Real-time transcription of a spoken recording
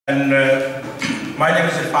And my name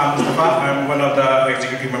is Irfan Mustafa. I'm one of the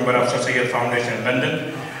executive members of Sir Syed Foundation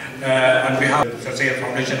London. On behalf of Sir Syed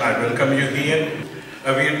Foundation, I welcome you here.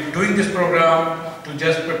 We're doing this program to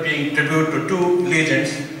just paying tribute to two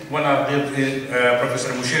legends. One of them is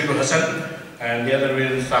Professor Mushirul Hasan, and the other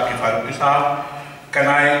is Iftikhar. Can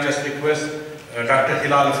I just request Dr.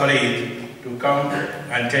 Hilal to come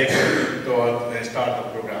and take to start the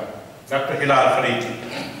program. Dr. Hilal.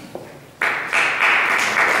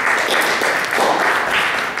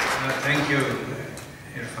 Thank you,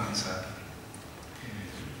 Irfan sir.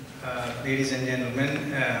 Ladies and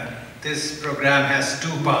gentlemen, this program has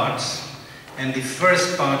two parts, and the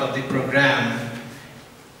first part of the program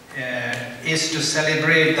is to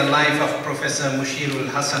celebrate the life of Professor Mushirul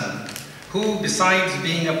Hasan, who, besides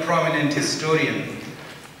being a prominent historian,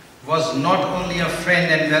 was not only a friend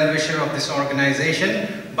and well-wisher of this organization,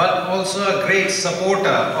 but also a great supporter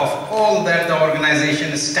of all that the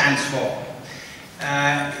organization stands for.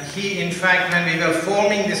 He, in fact, when we were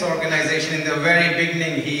forming this organization in the very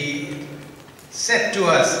beginning, he said to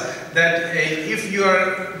us that if you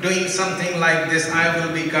are doing something like this, I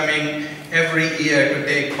will be coming every year to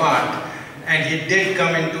take part. And he did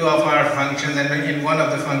come into two of our functions, and in one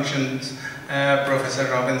of the functions, Professor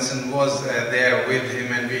Robinson was there with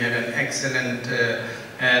him, and we had an excellent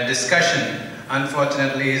discussion.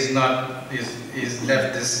 Unfortunately, he's left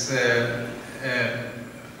this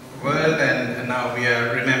world, and now we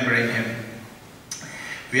are remembering him.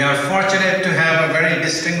 We are fortunate to have a very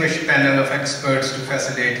distinguished panel of experts to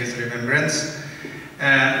facilitate his remembrance,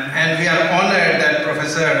 and we are honored that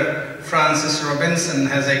Professor Francis Robinson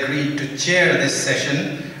has agreed to chair this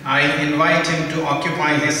session. I invite him to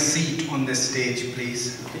occupy his seat on this stage,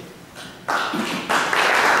 please.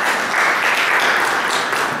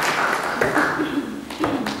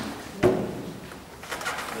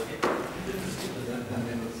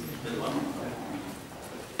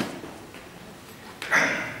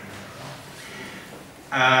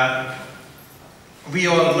 We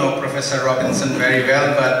all know Professor Robinson very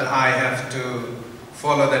well, but I have to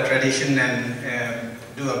follow the tradition and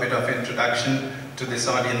do a bit of introduction to this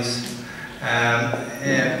audience.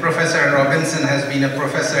 Professor Robinson has been a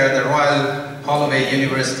professor at the Royal Holloway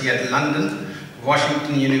University at London,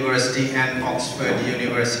 Washington University and Oxford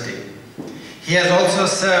University. He has also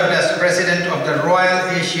served as president of the Royal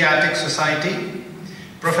Asiatic Society.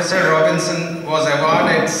 Professor Robinson was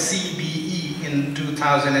awarded CBE in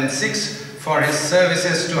 2006 for his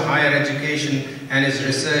services to higher education and his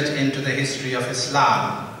research into the history of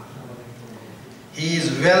Islam. He is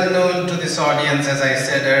well known to this audience, as I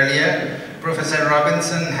said earlier. Professor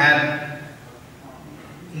Robinson had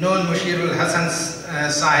known Mushirul Hasan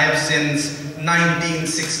Sahib since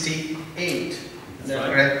 1968, is that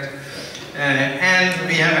correct? And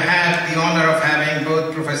we have had the honor of having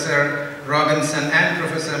both Professor Robinson and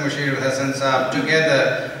Professor Mushirul Hasan Sahib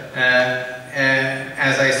together,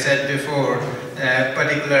 as I said before,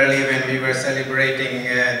 particularly when we were celebrating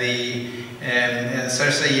the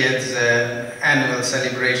Sir Syed's annual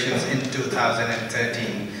celebrations in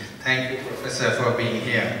 2013. Thank you, Professor, for being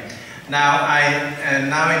here. Now I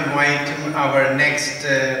now invite our next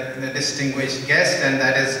distinguished guest, and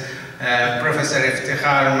that is Professor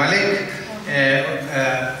Iftikhar Malik.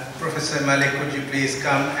 Professor Malik, would you please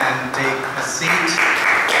come and take a seat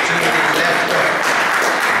to the left of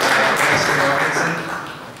Professor Robinson.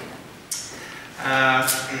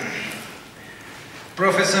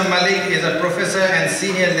 Professor Malik is a professor and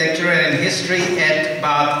senior lecturer in history at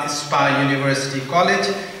Bath Spa University College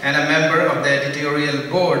and a member of the editorial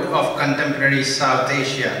board of Contemporary South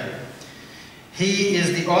Asia. He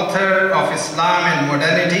is the author of Islam and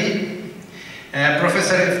Modernity.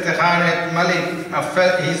 Professor Iftikhar Malik,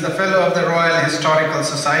 he is the fellow of the Royal Historical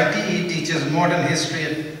Society. He teaches modern history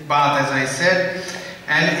at Bath, as I said,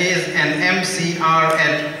 and is an MCR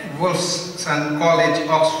at Wolfson College,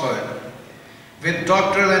 Oxford. With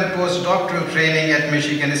doctoral and postdoctoral training at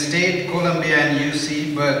Michigan State, Columbia and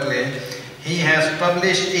UC Berkeley, he has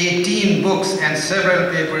published 18 books and several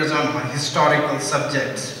papers on historical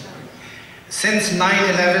subjects. Since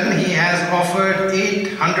 9/11, he has offered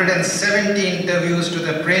 870 interviews to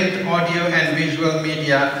the print, audio and visual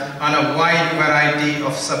media on a wide variety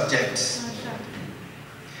of subjects.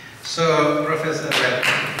 So, Professor,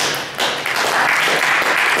 welcome.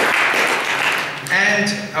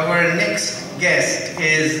 And our next guest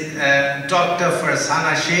is Dr.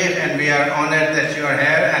 Farzana Sheikh, and we are honored that you are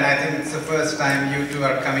here, and I think it's the first time you two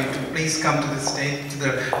are coming to. Please come to the stage to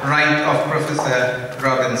the right of Professor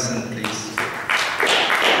Robinson, please.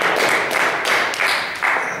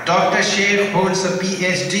 Dr. Sheikh holds a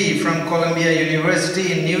PhD from Columbia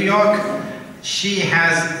University in New York She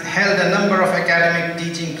has held a number of academic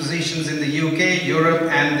teaching positions in the UK, Europe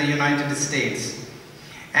and the United States,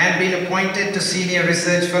 and been appointed to senior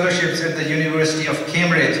research fellowships at the University of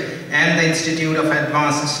Cambridge and the Institute of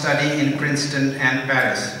Advanced Study in Princeton and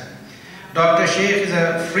Paris. Dr. Sheikh is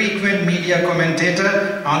a frequent media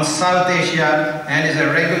commentator on South Asia and is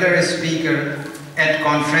a regular speaker at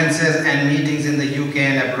conferences and meetings in the UK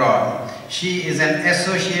and abroad. She is an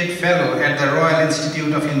associate fellow at the Royal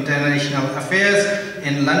Institute of International Affairs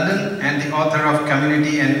in London and the author of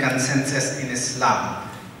Community and Consensus in Islam.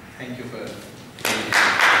 Thank you for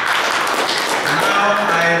now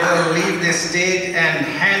I will leave this stage and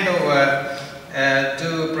hand over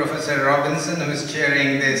to Professor Robinson, who is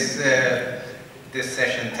chairing this, this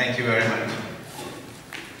session. Thank you very much.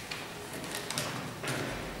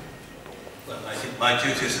 Well, I think my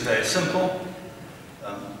duties are very simple.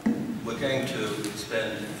 We're going to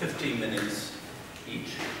spend 15 minutes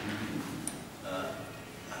each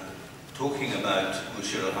talking about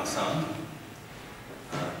Mushirul Hasan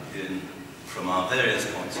from our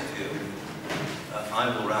various points of view.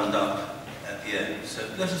 I will round up at the end. So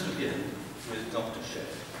let us begin with Dr. Sheikh.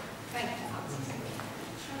 Thank you.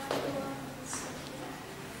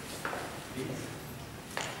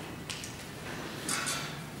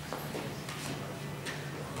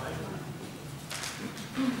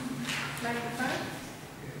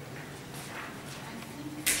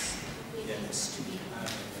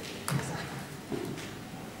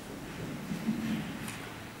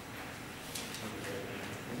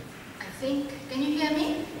 Can you hear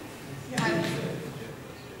me? Yeah.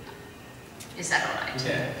 Is that all right?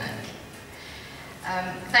 Yeah.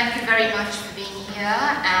 Okay. Thank you very much for being here,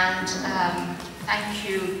 and thank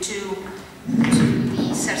you to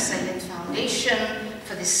the Sir Syed Foundation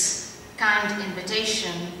for this kind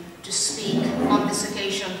invitation to speak on this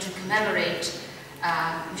occasion to commemorate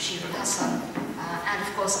Mushirul Hasan. And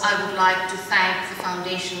of course, I would like to thank the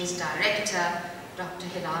Foundation's director, Dr.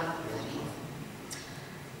 Hilal.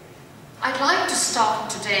 I'd like to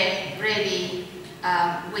start today really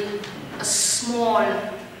with a small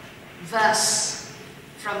verse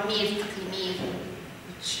from Iftikhar,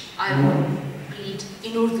 which I will read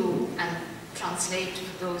in Urdu and translate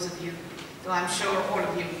for those of you, though I'm sure all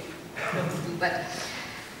of you know Urdu, but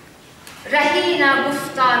Rahi na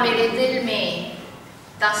gufta mere dil mein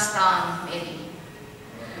dastan meri,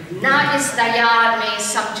 na is dayar mein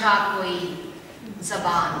samjha koi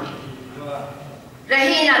zaban meri.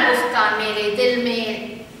 रही ना गुफ्ता मेरे दिल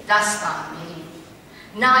में दास्तान मेरी,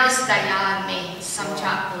 ना इस दयार में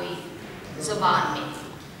समझा कोई जुबान में.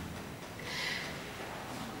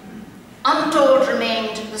 Untold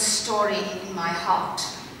remained the story in my heart,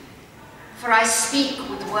 for I speak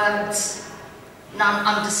with words none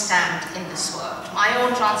understand in this world. My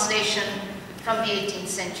own translation from the 18th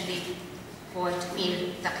century poet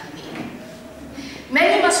Iftikhar.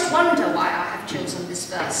 Many must wonder why I have chosen this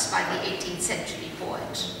verse by the 18th century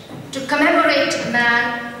poet, to commemorate a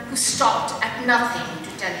man who stopped at nothing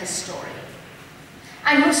to tell his story,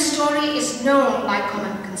 and whose story is known by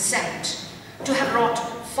common consent to have wrought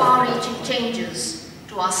far-reaching changes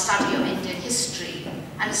to our study of Indian history,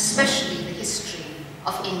 and especially the history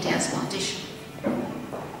of India's partition.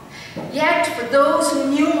 Yet, for those who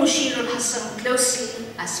knew Mushirul Hasan closely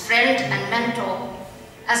as friend and mentor,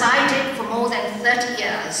 as I did for more than 30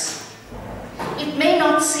 years, it may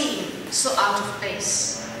not seem so out of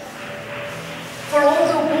place. For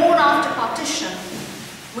although born after partition,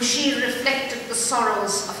 Mushir reflected the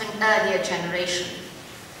sorrows of an earlier generation,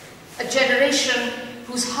 a generation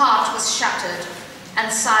whose heart was shattered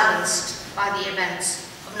and silenced by the events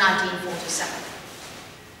of 1947.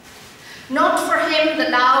 Not for him the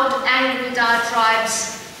loud, angry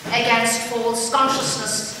diatribes against false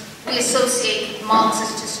consciousness we associate with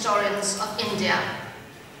Marxist historians of India,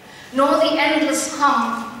 nor the endless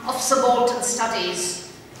hum of subaltern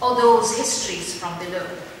studies or those histories from below.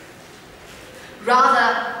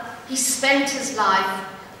 Rather, he spent his life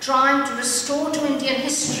trying to restore to Indian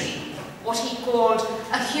history what he called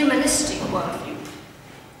a humanistic worldview,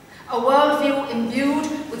 a worldview imbued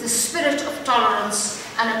with a spirit of tolerance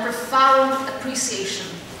and a profound appreciation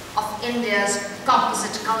of India's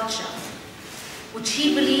composite culture, which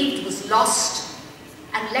he believed was lost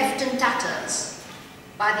and left in tatters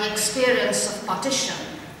by the experience of partition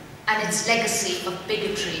and its legacy of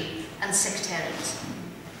bigotry and sectarianism.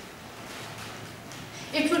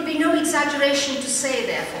 It would be no exaggeration to say,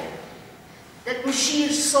 therefore, that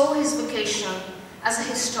Mushir saw his vocation as a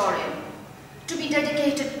historian to be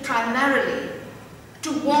dedicated primarily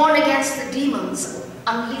to warn against the demons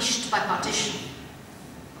unleashed by partition,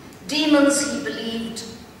 demons he believed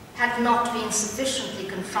had not been sufficiently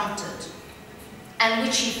confronted and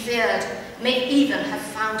which he feared may even have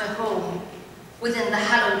found a home within the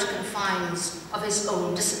hallowed confines of his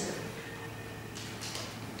own discipline.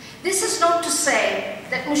 This is not to say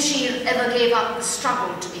that Mushir ever gave up the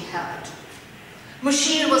struggle to be heard.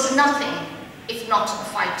 Mushir was nothing if not a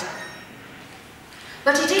fighter.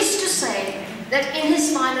 But it is to say that in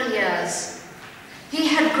his final years, he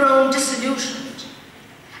had grown disillusioned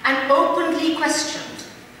and openly questioned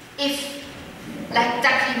if, like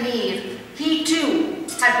Taki Mir, he too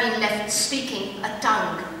had been left speaking a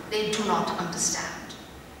tongue they do not understand.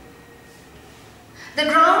 The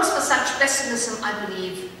grounds for such pessimism, I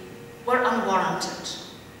believe, were unwarranted.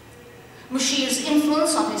 Mushir's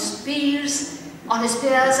influence on his peers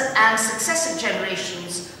and successive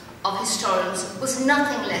generations of historians was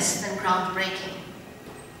nothing less than groundbreaking.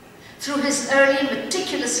 Through his early,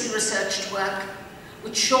 meticulously researched work,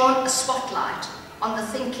 which shone a spotlight on the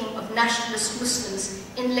thinking of nationalist Muslims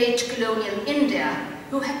in late colonial India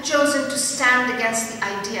who had chosen to stand against the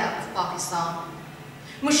idea of Pakistan,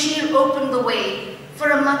 Mushir opened the way for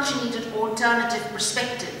a much-needed alternative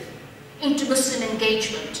perspective into Muslim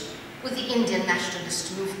engagement with the Indian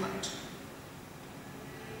nationalist movement.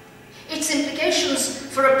 Its implications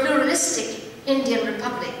for a pluralistic Indian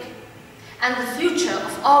republic and the future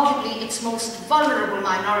of arguably its most vulnerable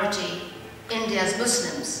minority, India's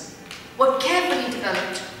Muslims, were carefully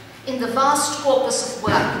developed in the vast corpus of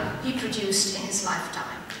work he produced in his lifetime.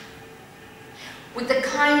 With the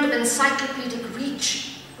kind of encyclopedic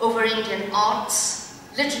reach over Indian arts,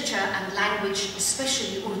 literature and language,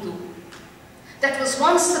 especially Urdu, that was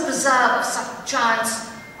once the preserve of such giants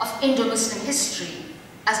of Indo-Muslim history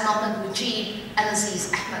as Muhammad Mujib and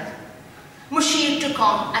Aziz Ahmed, Mushir took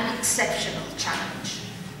on an exceptional challenge.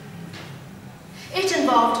 It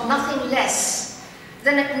involved nothing less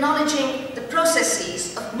than acknowledging the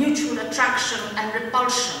processes of mutual attraction and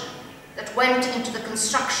repulsion that went into the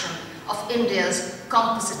construction of India's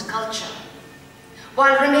composite culture,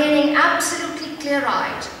 while remaining absolutely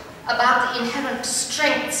clear-eyed about the inherent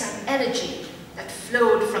strengths and energy that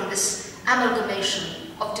flowed from this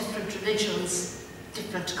amalgamation of different religions,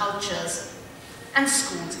 different cultures, and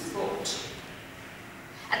schools of thought.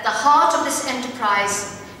 At the heart of this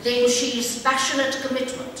enterprise lay Mushir's passionate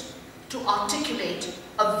commitment to articulate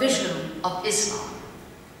a vision of Islam,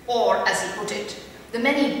 or, as he put it, the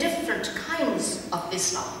many different kinds of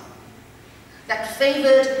Islam that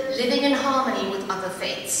favored living in harmony with other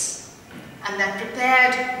faiths and that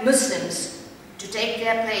prepared Muslims to take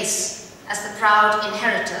their place as the proud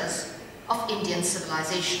inheritors of Indian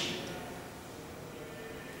civilization.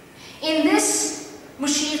 In this,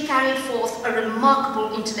 Mushir carried forth a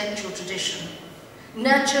remarkable intellectual tradition,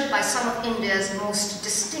 nurtured by some of India's most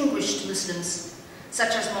distinguished Muslims,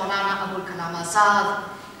 such as Maulana Abul Kalam Azad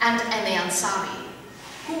and M.A. Ansari,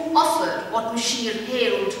 who offered what Mushir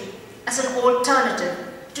hailed as an alternative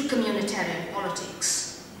to communitarian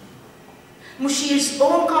politics. Mushir's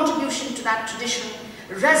own contribution to that tradition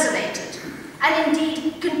resonated, and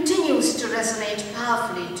indeed continues to resonate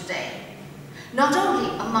powerfully today, not only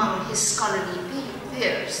among his scholarly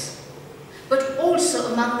peers, but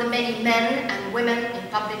also among the many men and women in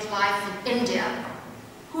public life in India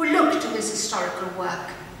who look to his historical work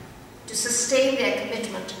to sustain their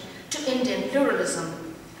commitment to Indian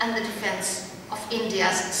pluralism and the defense of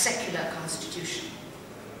India's secular constitution.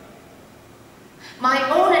 My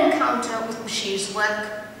own encounter with Mushir's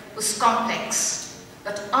work was complex,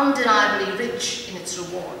 but undeniably rich in its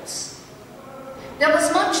rewards. There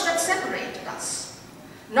was much that separated us,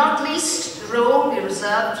 not least the role we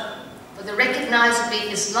reserved for the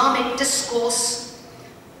recognizably Islamic discourse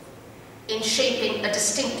in shaping a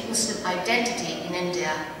distinct Muslim identity in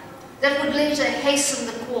India that would later hasten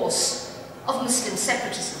the course of Muslim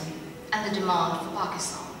separatism and the demand for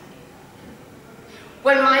Pakistan.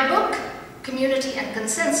 When my book, Community and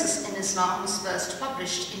Consensus in Islam, was first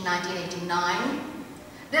published in 1989,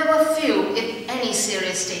 there were few, if any,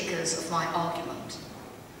 serious takers of my argument,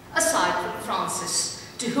 aside from Francis,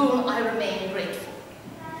 to whom I remain grateful.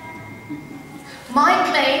 My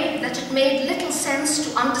claim that it made little sense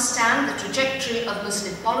to understand the trajectory of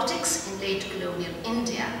Muslim politics in late colonial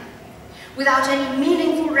India without any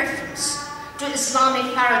meaningful reference to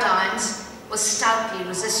Islamic paradigms was stoutly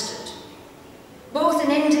resisted, both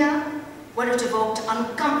in India, where it evoked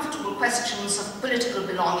uncomfortable questions of political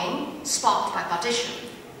belonging sparked by partition,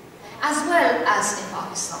 as well as in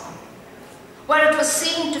Pakistan, where it was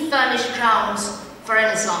seen to furnish grounds for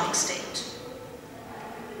an Islamic state.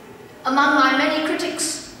 Among my many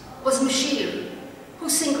critics was Mushir, who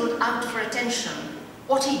singled out for attention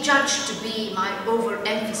what he judged to be my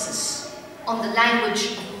overemphasis on the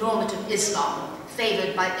language of normative Islam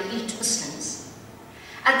favored by elite Muslims,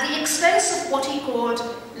 at the expense of what he called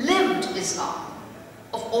lived Islam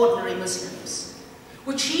of ordinary Muslims,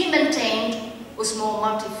 which he maintained was more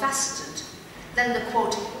multifaceted than the,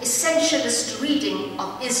 quote, essentialist reading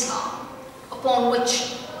of Islam upon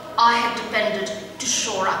which I had depended to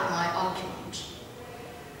shore up my argument.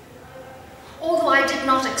 Although I did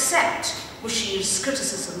not accept Mushir's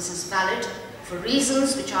criticisms as valid for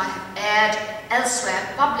reasons which I have aired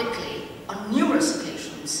elsewhere publicly on numerous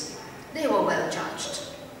occasions, they were well judged.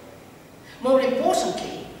 More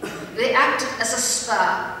importantly, they acted as a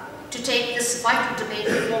spur to take this vital debate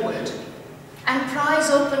forward and prize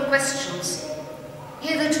open questions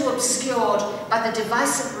hitherto obscured by the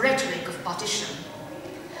divisive rhetoric of partition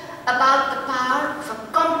about the power of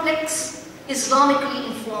a complex, Islamically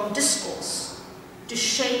informed discourse to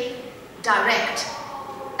shape, direct,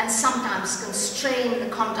 and sometimes constrain the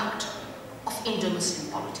conduct of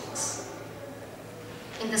Indo-Muslim politics.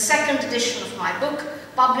 In the second edition of my book,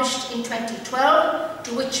 published in 2012,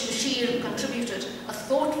 to which Mushir contributed a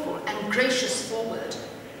thoughtful and gracious foreword,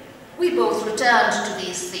 we both returned to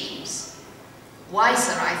these themes,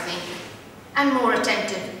 wiser, I think, and more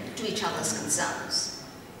attentive to each other's concerns.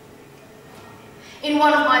 In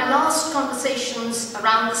one of my last conversations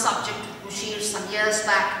around the subject with Mushir some years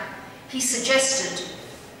back, he suggested,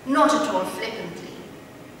 not at all flippantly,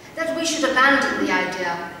 that we should abandon the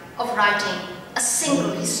idea of writing a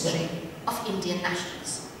single history of Indian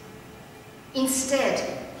nationalism.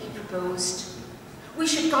 Instead, he proposed, we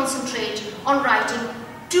should concentrate on writing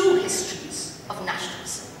two histories of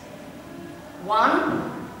nationalism.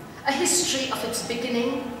 One, a history of its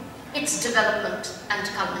beginning, its development and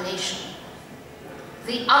culmination.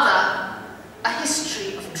 The other, a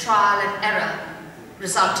history of trial and error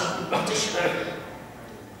resulting in partition.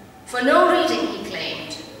 For no reading, he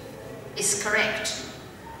claimed, is correct,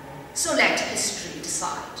 so let history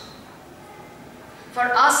decide. For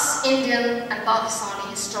us Indian and Pakistani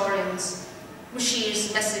historians,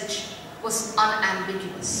 Mushir's message was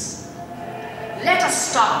unambiguous. Let us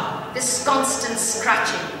stop this constant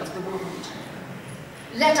scratching of the wound.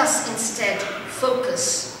 Let us instead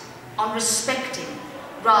focus on respecting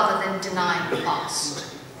rather than denying the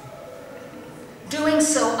past. Doing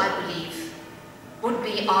so, I believe, would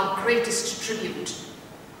be our greatest tribute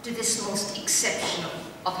to this most exceptional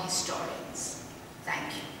of historians.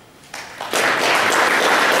 Thank you.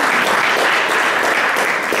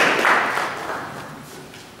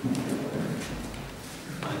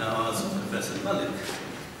 I now ask Professor Malik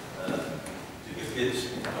to give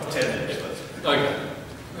his 10 minutes. Okay.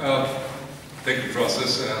 Thank you,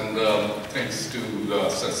 Francis, and thanks to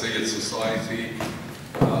Sir Syed Society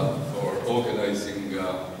for organizing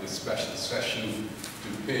this special session to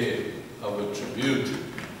pay our tribute to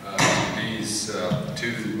these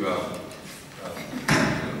two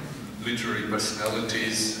literary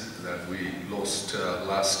personalities that we lost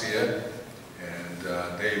last year.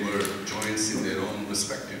 And they were giants in their own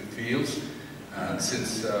respective fields. And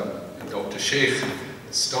since Dr. Sheikh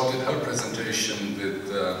started her presentation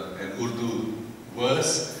with an Urdu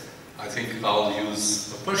verse, I think I'll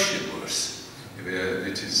use a Persian verse,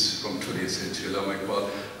 which is from 20th century.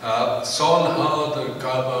 Salha dar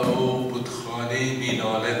Kaaba o budkhane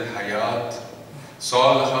minaled hayat,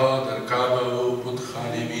 Salha dar Kaaba o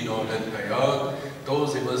budkhane minaled hayat,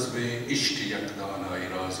 those it was me ishti yakdana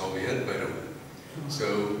irazawiyat baru.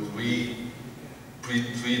 So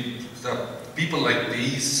people like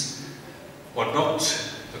these are not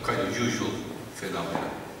the kind of usual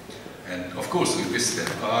phenomena. And of course we miss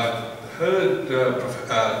them. I've heard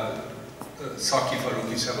Saki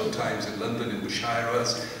Faruqi several times in London, in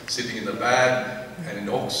Mushiras, sitting in the back, and in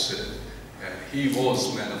Oxford. And he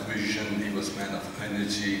was man of vision, he was man of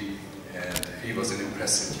energy, and he was an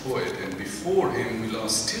impressive poet. And before him we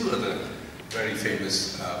lost two other very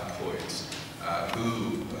famous poets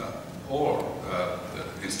who are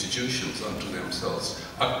institutions unto themselves.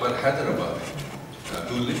 Akbar Hyderabad,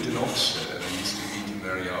 who lived in Oxford, and I used to meet him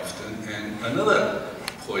very often. And another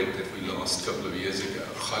poet that we lost a couple of years ago,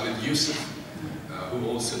 Khalid Yusuf, who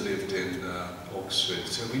also lived in Oxford.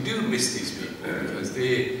 So we do miss these people because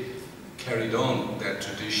they carried on that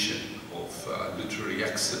tradition of literary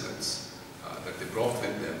excellence that they brought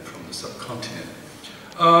with them from the subcontinent.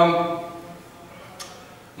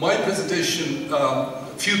 My presentation,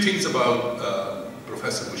 a few things about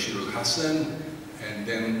Professor Mushirul Hasan, and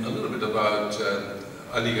then a little bit about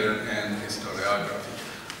Aligarh and historiography.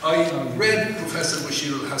 I read Professor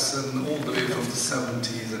Mushirul Hasan all the way from the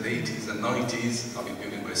 70s and 80s and 90s, I mean,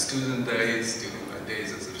 during my student days, during my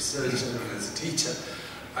days as a researcher and as a teacher.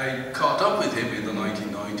 I caught up with him in the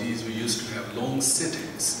 1990s. We used to have long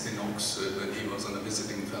sittings in Oxford when he was on a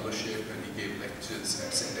visiting fellowship, and he gave lectures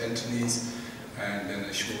at St. Anthony's and then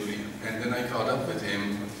Ashmuri. And then I caught up with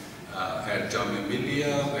him at Jamia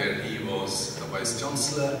Millia, where he was the Vice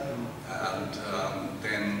Chancellor, and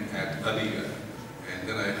then at Aligarh. And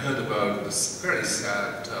then I heard about this very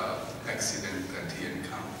sad accident that he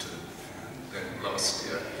encountered, and then last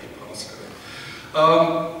year he passed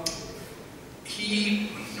away. He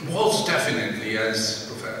was definitely, as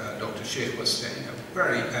Dr. Sheikh was saying, a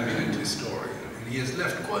very eminent historian, and he has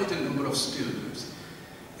left quite a number of students.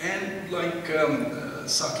 And like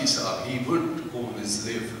Saki Saab, he would always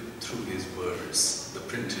live through his words, the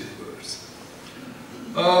printed words.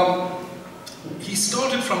 He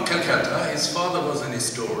started from Calcutta. His father was an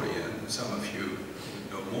historian. Some of you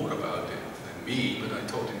know more about it than me, but I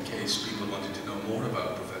thought in case people wanted to know more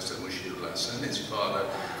about Professor Mushirul Hasan, his father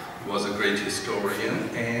was a great historian,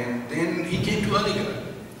 and then he came to Aligarh,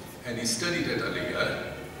 and he studied at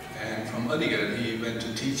Aligarh, and from Aligarh he went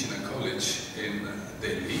to teach in a college in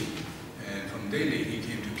Delhi, and from Delhi he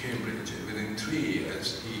came to Cambridge, and within 3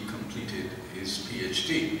 years he completed his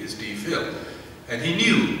PhD, his DPhil, and he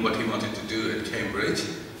knew what he wanted to do at Cambridge,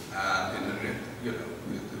 and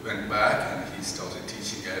went back and he started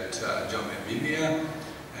teaching at Jamia Millia,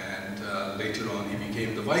 and later on he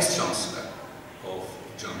became the Vice Chancellor of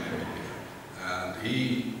Jamia Millia. And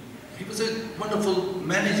he was a wonderful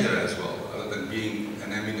manager as well, other than being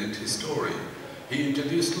an eminent historian. He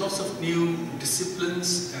introduced lots of new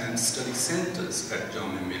disciplines and study centers at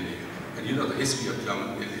Jamia Millia. And you know the history of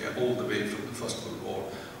Jamia Millia, all the way from the First World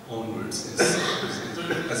War onwards,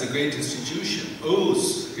 as a great institution,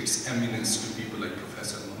 owes its eminence to people like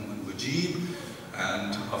Professor Muhammad Mujib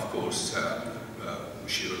and, of course,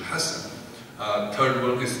 Mushirul Hasan.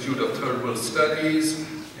 Institute of Third World Studies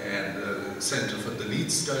and Center for the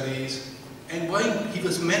Lead Studies. And while he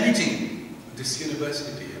was managing this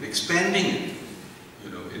university and expanding it,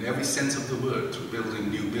 in every sense of the word, through building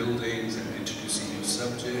new buildings and introducing new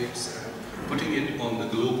subjects and putting it on the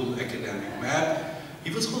global academic map, he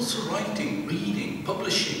was also writing, reading,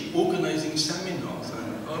 publishing, organizing seminars,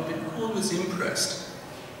 and I've been always impressed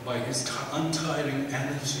by his untiring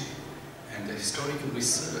energy and the historical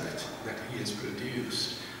research that he has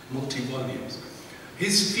produced, multi-volumes.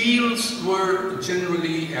 His fields were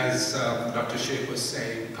generally, as Dr. Sheikh was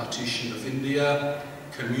saying, partition of India,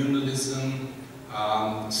 communalism,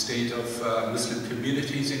 state of Muslim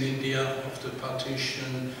communities in India after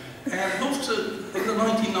partition, and after, in the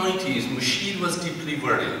 1990s, Mushir was deeply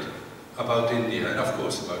worried about India and of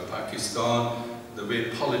course about Pakistan, the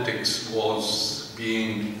way politics was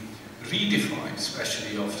being redefined,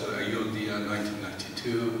 especially after Ayodhya in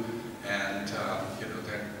 1992, and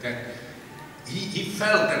that he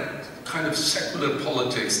felt that kind of secular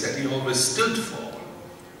politics that he always stood for,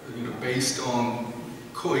 based on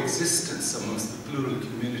coexistence amongst the plural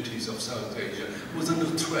communities of South Asia, was under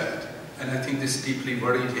threat. And I think this deeply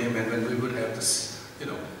worried him, and when we would have this,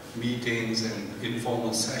 meetings and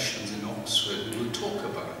informal sessions in Oxford, we would talk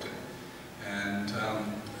about it. And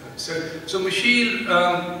so Mushir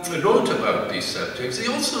wrote about these subjects. He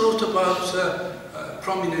also wrote about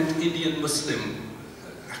prominent Indian Muslim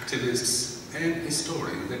activists and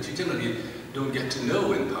historians that you generally don't get to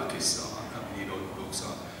know in Pakistan. He wrote books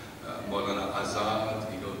on Maulana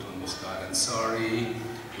Azad, he wrote on Mustafa Ansari,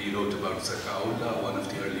 he wrote about Zakaullah, one of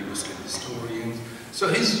the early Muslim historians. So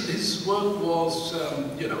his work was,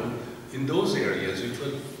 in those areas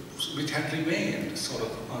which had remained sort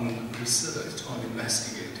of unresearched,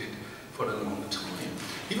 uninvestigated for a long time.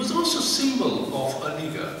 He was also a symbol of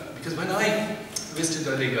Aligarh, because when I visited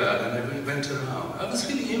Aligarh and I went around, I was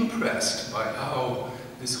really impressed by how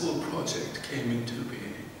this whole project came into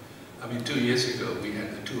being. I mean, 2 years ago, we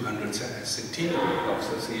had the 200th centenary of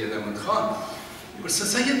Sir Syed Khan. But Sir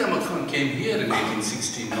Syed Khan came here in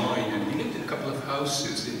 1869, and he lived in a couple of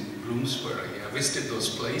houses in Bloomsbury. I visited those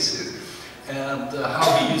places, and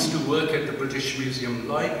how he used to work at the British Museum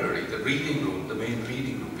Library, the reading room, the main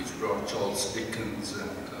reading room, which brought Charles Dickens and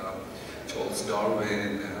Charles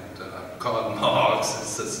Darwin and Karl Marx and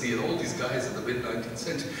Sir Syed, all these guys in the mid-19th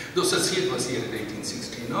century. Though Sir Syed was here in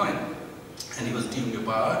 1869. And he was doing a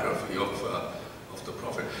biography of the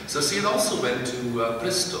Prophet. Sir Syed also went to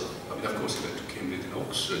Bristol. I mean, of course, he went to Cambridge and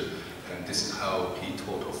Oxford, and this is how he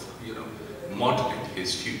thought of, modeling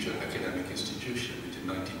his future academic institution, which in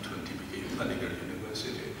 1920 became Aligarh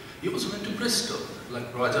University. He also went to Bristol,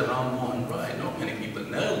 like Raja Ram Mohan Rai. Not many people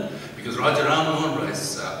know, because Raja Ram Mohan Rai,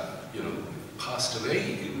 passed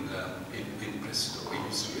away in Bristol. He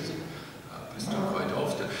used to visit Bristol quite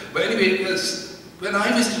often. But anyway, when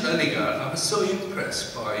I visited Aligarh, I was so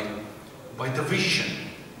impressed by the vision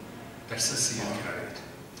that Sir Syed carried.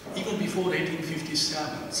 Even before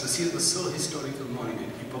 1857, Sir Syed was so historical minded.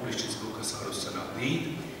 He published his book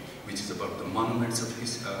Asar-us-Sanadid, which is about the monuments of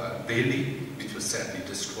his Delhi, which was sadly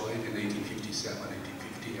destroyed in 1857,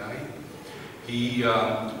 1858. He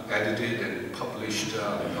edited and published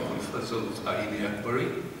Abul Fazl's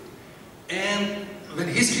Ain-e-Akbari. And when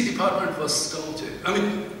the history department was started, I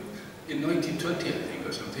mean, in 1920, I think,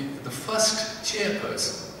 or something, the first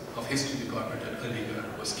chairperson of history department at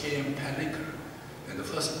Aligarh was K.M. Panikkar. And the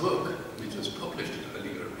first book, which was published at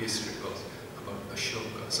Aligarh history, was about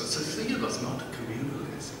Ashoka. So Sir Syed was not a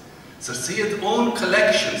communalist. Sir Syed owned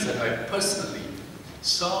collections that I personally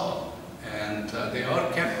saw, and they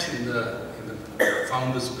are kept in the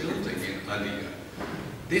Founders Building in Aligarh.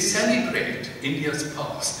 They celebrate India's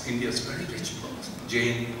past, India's very rich past,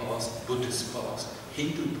 Jain past, Buddhist past,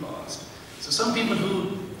 Hindu past. So some people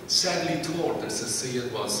who sadly thought that Sir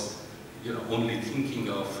Syed was, only thinking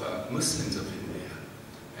of Muslims of India.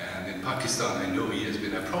 And in Pakistan, I know he has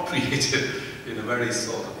been appropriated in a very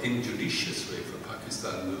sort of injudicious way for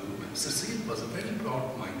Pakistan movement. Sir Syed was a very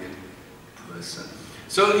broad-minded person.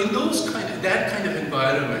 So in that kind of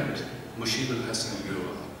environment, Mushirul Hasan grew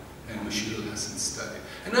up, and Mushirul Hasan studied.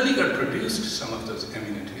 And Aligarh produced some of those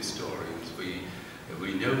eminent historians.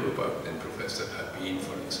 We know about then Professor Habib,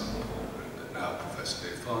 for example, and now Professor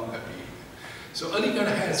Irfan Habib. So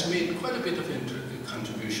Aligarh has made quite a bit of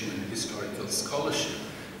contribution in historical scholarship.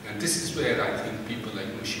 And this is where I think people like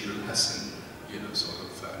Mushirul Hasan,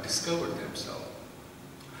 discovered themselves.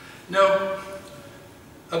 Now,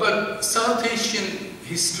 about South Asian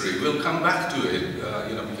history, we'll come back to it,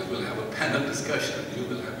 because we'll have a panel discussion. You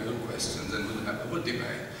will have your questions, and we'll have a good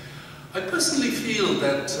debate. I personally feel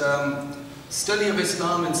that study of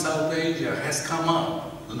Islam in South Asia has come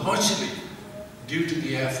up largely due to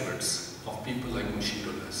the efforts of people like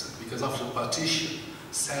Mushirul Hasan, because after partition,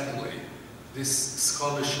 sadly, this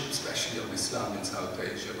scholarship, especially of Islam in South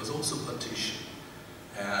Asia, was also partitioned.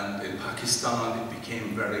 And in Pakistan, it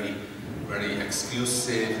became very, very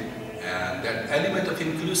exclusive. And that element of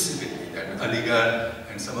inclusivity that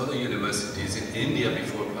Aligarh and some other universities in India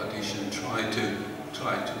before partition tried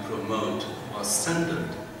to promote was sundered.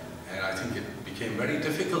 And I think it became very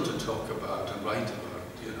difficult to talk about and write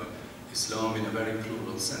about, Islam in a very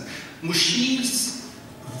plural sense. Mushir's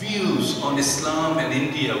views on Islam and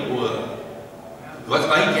India were, what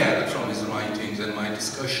I gathered from his writings and my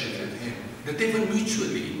discussion with him, that they were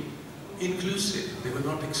mutually inclusive, they were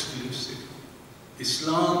not exclusive.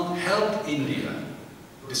 Islam helped India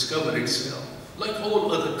discover itself, like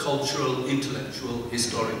all other cultural, intellectual,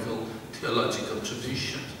 historical, theological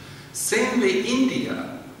traditions. Same way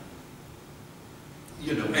India,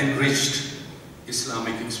 enriched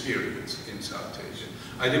Islamic experience in South Asia.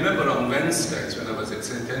 I remember on Wednesdays when I was at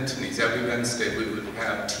St. Anthony's, every Wednesday we would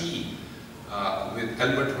have tea with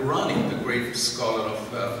Albert Hourani, the great scholar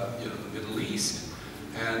of the Middle East.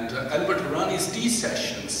 And Albert Hourani's tea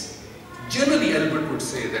sessions, generally Albert would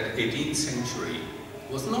say that 18th century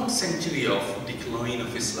was not a century of decline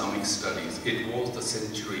of Islamic studies, it was the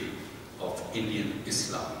century of Indian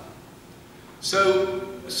Islam. So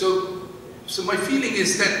my feeling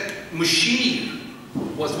is that Mushir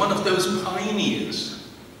was one of those pioneers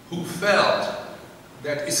who felt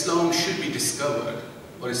that Islam should be discovered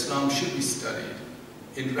or Islam should be studied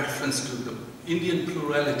in reference to the Indian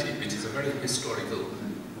plurality, which is a very historical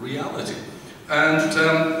reality. And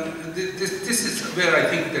this is where I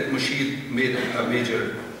think that Mushir made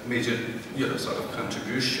a major sort of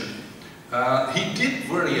contribution. He did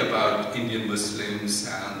worry about Indian Muslims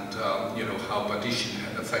and how partition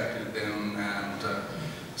had affected them, and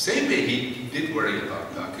same way he did worry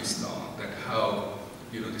about Pakistan, that how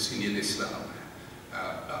this Indian Islam.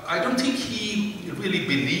 I don't think he really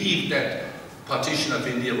believed that partition of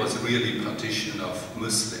India was really partition of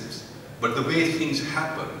Muslims, but the way things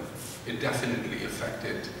happened, it definitely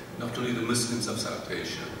affected not only the Muslims of South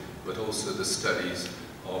Asia, but also the studies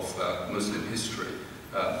of Muslim history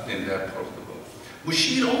in that part of the world.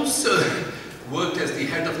 Mushir also worked as the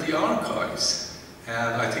head of the archives,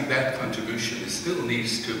 and I think that contribution still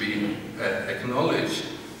needs to be acknowledged.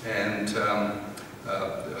 And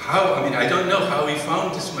I don't know how he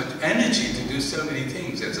found this much energy to do so many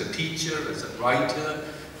things, as a teacher, as a writer,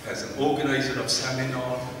 as an organizer of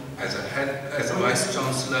seminar, as a vice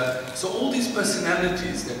chancellor. So all these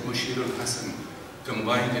personalities that Mushirul Hasan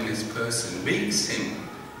combined in his person makes him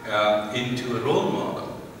into a role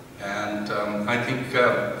model. And I think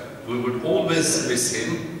we would always miss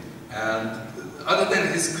him. And other than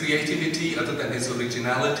his creativity, other than his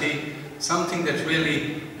originality, something that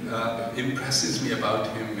really impresses me about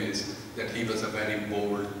him is that he was a very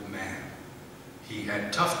bold man. He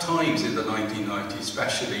had tough times in the 1990s,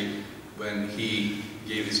 especially when he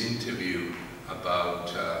gave his interview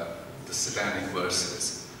about the satanic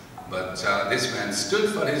verses. But this man stood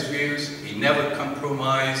for his views, he never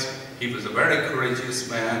compromised, he was a very courageous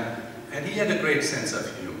man, and he had a great sense of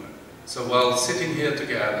humor. So while sitting here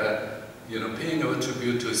together, paying our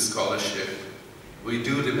tribute to his scholarship, we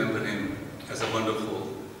do remember him as a wonderful,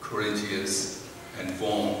 courageous, and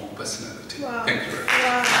warm personality. Wow. Thank you very much.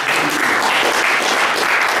 Wow.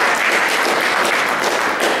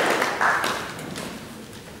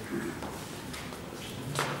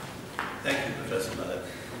 Thank you, Professor Malik.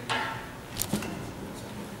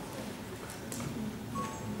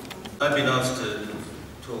 I've been asked to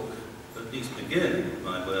talk, at least begin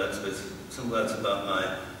my words with some words about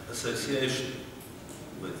my association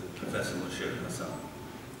with Professor Mushirul Hasan.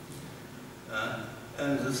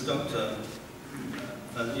 And as Dr.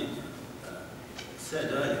 Malik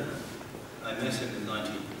said earlier, I met him in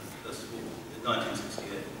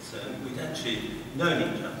 1968, so we'd actually known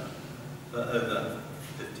each other for over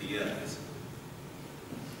 50 years.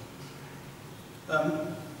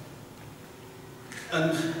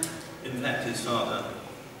 And in fact, his father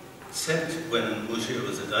sent, when Mushir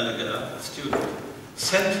was a delegate, a student,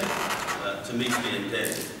 sent to meet me in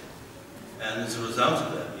Delhi. And as a result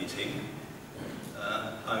of that meeting,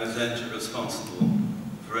 I was then responsible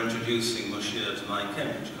for introducing Mushir to my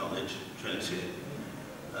Cambridge College, Trinity,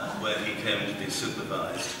 where he came to be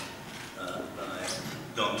supervised by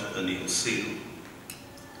Dr. Anil Seal.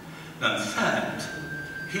 Now, in fact,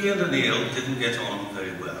 he and Anil didn't get on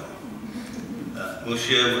very well.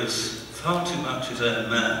 Mushir was far too much his own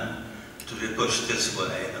man to be pushed this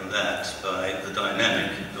way and that by the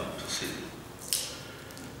dynamic Dr. Seal.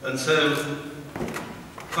 And so,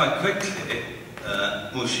 quite quickly,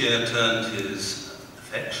 Mushir turned his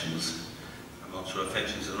affections, I'm not sure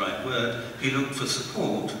affection is the right word, he looked for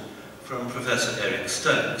support from Professor Eric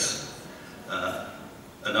Stokes,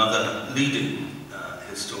 another leading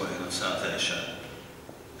historian of South Asia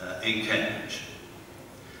in Cambridge.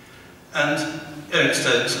 And Eric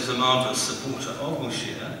Stokes was a marvellous supporter of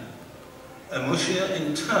Mushir, and Mushir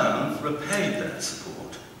in turn repaid that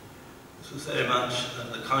support. This was very much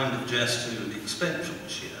the kind of gesture you would expect from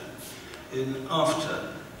Mushir in after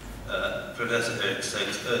Professor Eric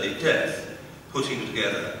Stokes' early death, putting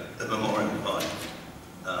together a memorial volume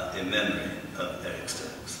in memory of Eric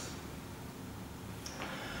Stokes.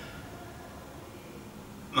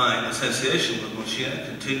 My association with Mushir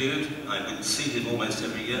continued. I would see him almost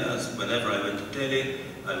every year. Whenever I went to Delhi,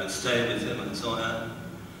 I would stay with him and so on.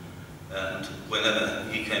 And whenever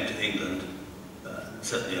he came to England,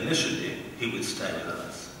 certainly initially, he would stay with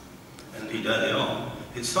us. And indeed, early on,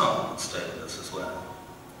 his father would stay with us as well.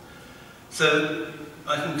 So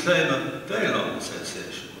I can claim a very long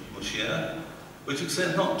association with Mushir, which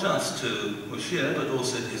extends not just to Mushir, but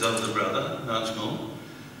also his older brother, Najmul,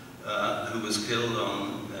 who was killed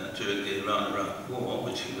during the Iran-Iraq War,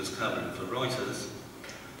 which he was covering for Reuters,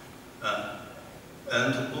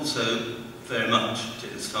 and also very much to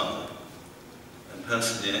his father. And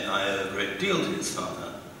personally, I owe a great deal to his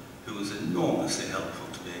father, who was enormously helpful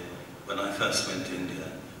to me when I first went to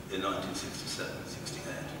India in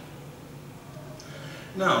 1967-68.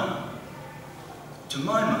 Now, to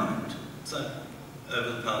my mind, so over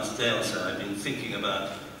the past day or so, I've been thinking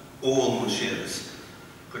about all Mushir's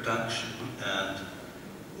production and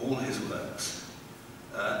all his works,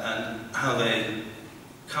 and how they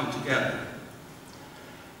come together.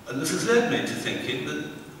 And this has led me to thinking that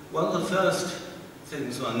one of the first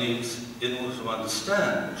things one needs in order to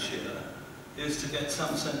understand Mushir is to get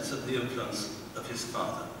some sense of the influence of his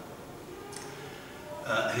father.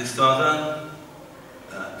 His father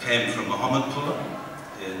came from Mohammadpur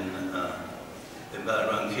in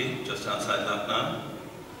Barabanki, just outside Lucknow.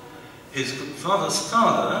 His father's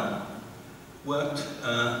father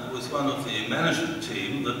was one of the management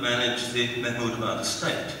team that managed the Mahmudabad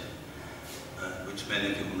estate, which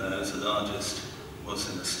many of you will know is the largest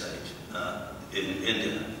Muslim estate in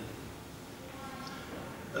India.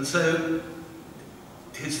 And so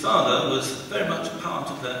his father was very much part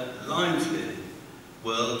of that lively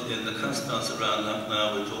world in the Kasbahs around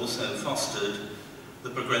Lucknow, which also fostered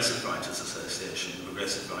the Progressive Writers Association, the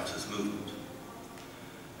Progressive Writers Movement.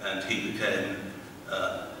 And he became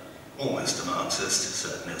almost a Marxist,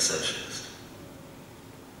 certainly a socialist.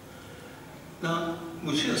 Now,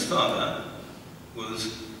 Mushir's father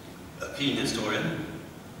was a keen historian.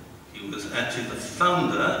 He was actually the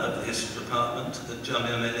founder of the history department at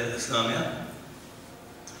Jamia Millia Islamia,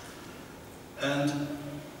 And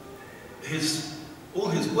all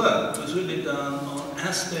his work was really done on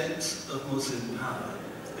aspects of Muslim power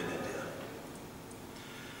in India.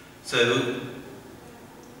 So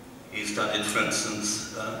he studied, for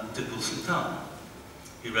instance, Tipu Sultan.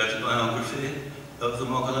 He wrote a biography of the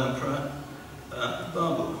Mughal Emperor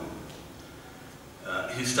Babur.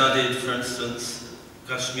 He studied, for instance,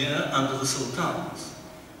 Kashmir under the Sultans.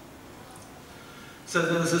 So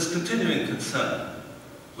there was this continuing concern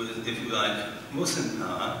with, if you like, Muslim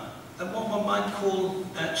power, and what one might call,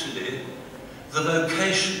 actually, the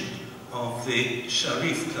vocation of the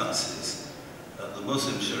Sharif classes, the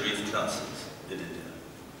Muslim Sharif classes in India.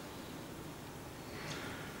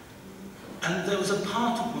 And there was a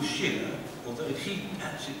part of Mushir, although he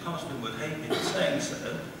actually, part of him would hate me for saying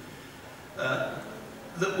so,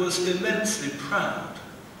 that was immensely proud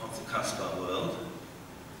of the Kasbah world,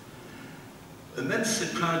 immensely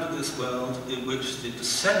proud of this world in which the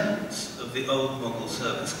descendants of the old Mughal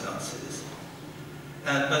service classes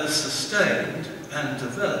had both sustained and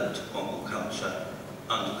developed Mughal culture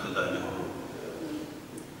under colonial rule.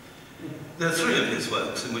 There are three of his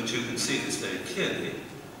works in which you can see this very clearly.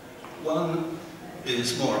 One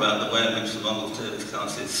is more about the way in which the Mughal service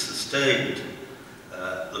classes sustained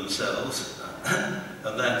themselves,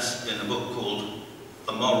 and that's in a book called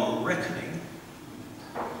A Moral Reckoning.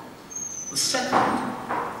 The second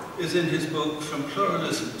is in his book From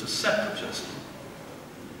Pluralism to Separatism,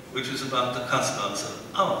 which is about the Kasbahs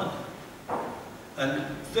of Awadh. And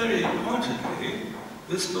very pointedly,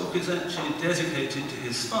 this book is actually dedicated to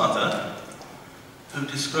his father, who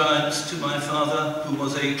describes to my father, who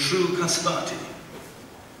was a true Kasbati.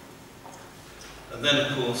 And then,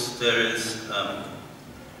 of course, there is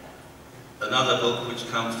another book which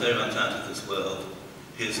comes very much out of this world,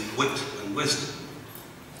 his Wit and Wisdom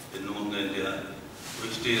in Northern India,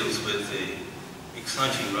 which deals with the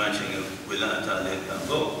exciting writing of Wilayat Ali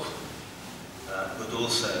Bambok, but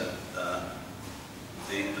also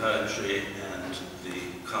the poetry and the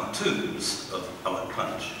cartoons of Awad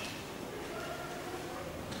Punch.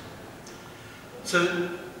 So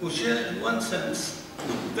Mushir, in one sense,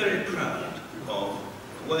 was very proud of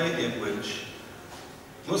the way in which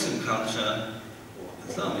Muslim culture, or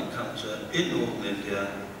Islamic culture, in Northern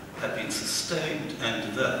India had been sustained and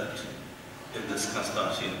developed in this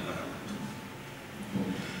Kasbati environment.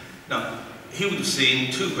 Now, he would have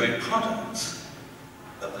seen two great products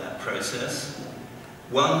of that process.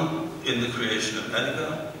 One in the creation of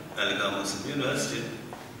Aligarh Muslim University,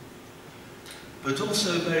 but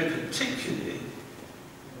also very particularly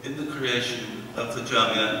in the creation of the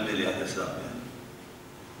Jamia Millia Islamia.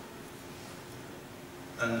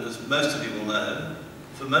 And as most of you will know,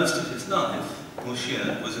 for most of his life,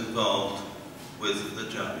 Mushir was involved with the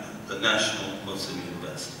Jamia, the National Muslim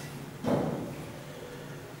University.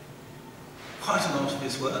 Quite a lot of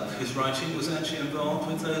his work, his writing, was actually involved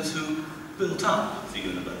with those who built up the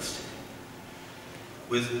university,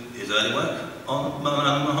 with his early work on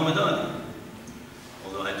Maulana Muhammad Ali.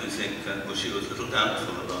 Although I do think Mushir was a little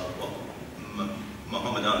doubtful about what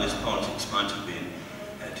Muhammad Ali's politics might have been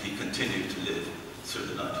had he continued to live through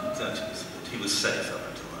the 1930s, but he was safe up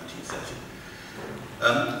until 1930.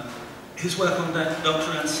 His work on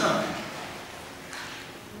Dr. Ahsan,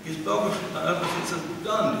 his biographies of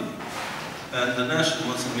Gandhi, and the National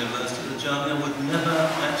Muslim University of the Jamia would never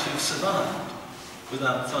actually have survived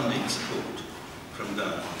without funding support from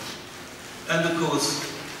Gandhi. And of course,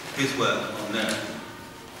 his work on Nehru.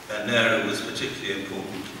 And Nehru was particularly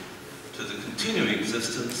important to the continuing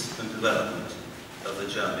existence and development of the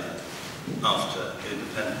Jamia after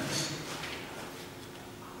independence.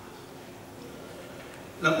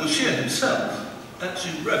 Now, Mushir himself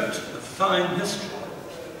actually wrote a fine history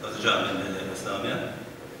of the Jamia Millia Islamia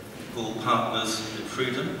called Partners in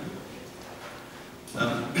Freedom.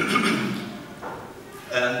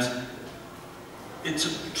 And it's a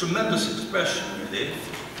tremendous expression, really,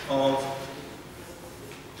 of,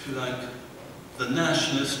 if you like, the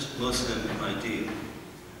nationalist Muslim ideal.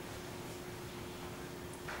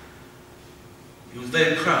 He was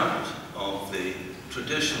very proud of the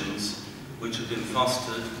traditions which had been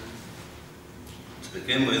fostered, to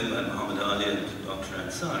begin with, by Muhammad Ali and Dr.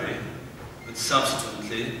 Ansari, but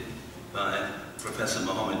subsequently by Professor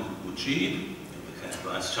Muhammad Mujib, who became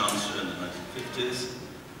Vice Chancellor in the 1950s,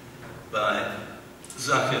 by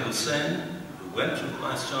Zakir Hussain, who went from the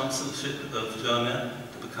Vice Chancellorship of Jamia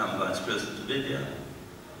to become Vice President of India,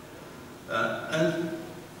 and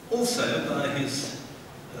also by his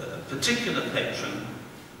particular patron,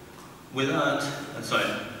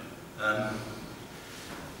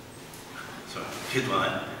 Kidwai,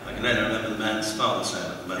 I can only remember the man's father's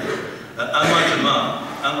name at the moment, Ahmad Jamal,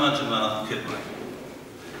 Ahmad Jamal Kibri,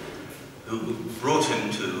 who brought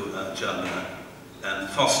him to Jamia and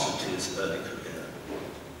fostered his early career.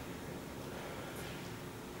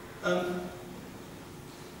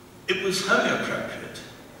 It was wholly appropriate,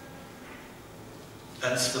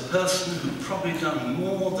 as the person who'd probably done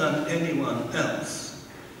more than anyone else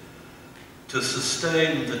to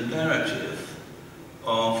sustain the narrative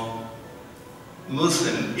of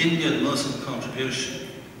Indian Muslim contribution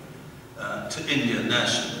to Indian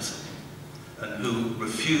nationalism, and who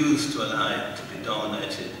refused to allow it to be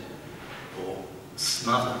dominated or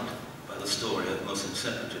smothered by the story of Muslim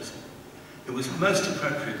separatism. It was most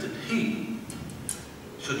appropriate that he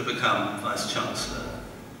should have become Vice-Chancellor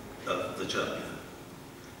of the Jamia.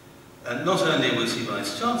 And not only was he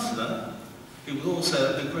Vice-Chancellor, he was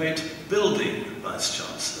also a great building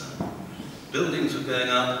Vice-Chancellor. Buildings were going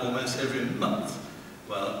up almost every month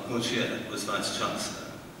while Mushir was Vice-Chancellor.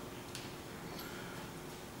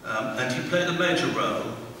 And he played a major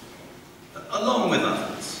role, along with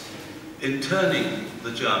others, in turning the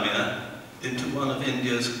Jamia into one of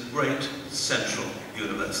India's great central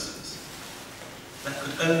universities. That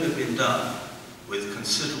could only have been done with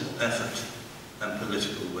considerable effort and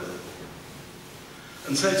political will.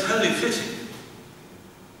 And so it's wholly fitting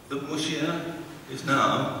that Mushir is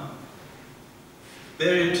now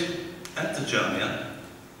buried at the Jamia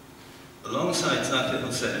alongside Zafar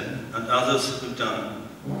Hussain and others who've done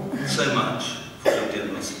so much for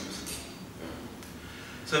Indian Muslims.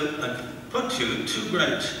 So I put to you two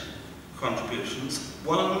great contributions,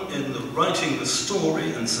 one in the writing the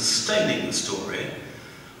story and sustaining the story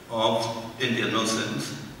of Indian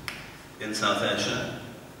Muslims in South Asia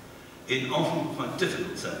in often quite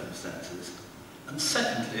difficult circumstances, and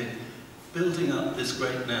secondly, building up this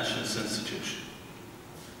great nationalist institution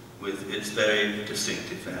with its very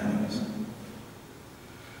distinctive values.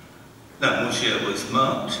 Now, Mushir was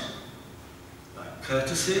marked by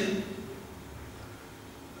courtesy,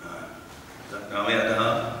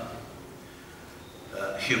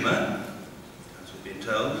 humour, as we've been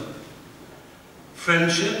told,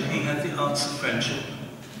 friendship, he had the arts of friendship,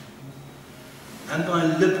 and by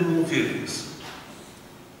liberal views,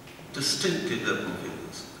 distinctly liberal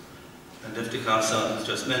views. And Iftikhar has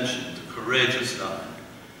just mentioned the courageous line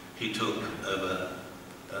he took over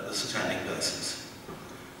the satanic verses.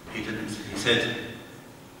 He said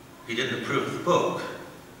he didn't approve of the book,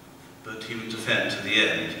 but he would defend to the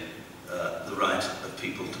end the right of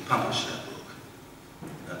people to publish that book.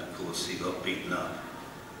 And of course he got beaten up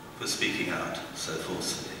for speaking out so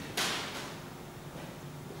forcefully.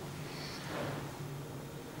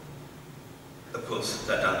 Of course,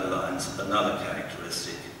 that underlines another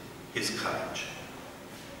characteristic, his courage.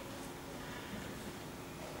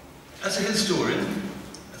 As a historian,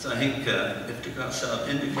 as I think Iftikhar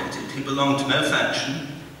indicated, he belonged to no faction.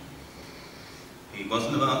 He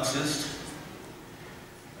wasn't a Marxist.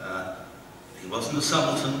 He wasn't a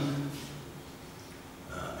subaltern.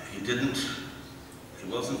 He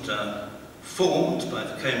wasn't formed by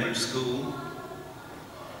the Cambridge School.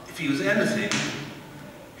 If he was anything,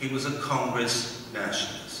 he was a Congress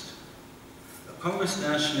nationalist. A Congress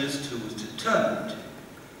nationalist who was determined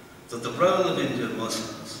that the role of Indian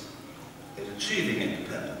Muslims in achieving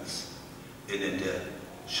independence in India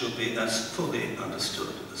should be as fully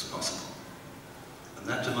understood as possible. And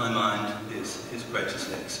that, to my mind, is his greatest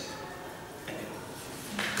legacy. Thank you.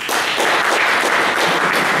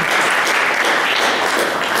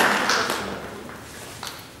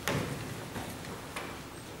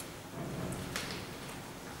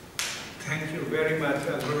 Thank you very much. A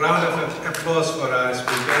round of applause for our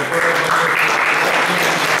speaker.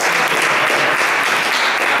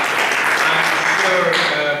 I'm sure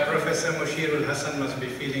Professor Mushirul Hasan must be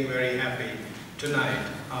feeling very happy tonight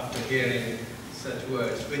after hearing such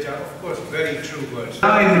words, which are of course very true words.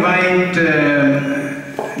 Now invite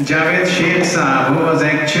Javaid Sheikh Sahab, who was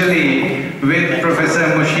actually with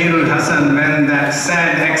Professor Mushirul Hasan when that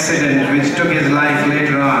sad accident which took his life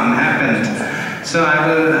later on happened. So I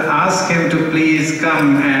will ask him to please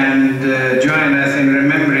come and join us in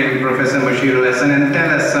remembering Professor Mushirul Hasan and tell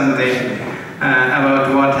us something about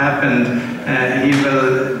what happened. He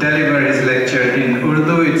will deliver his lecture in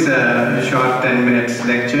Urdu. It's a short 10 minutes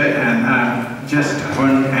lecture, and I'm just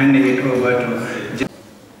handing it over to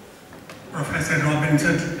Professor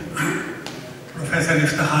Robinson, Professor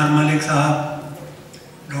Iftikhar Malik Sahab,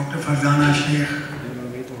 Dr. Farzana Sheikh,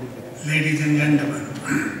 ladies and gentlemen.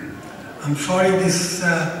 I'm sorry, this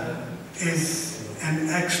is an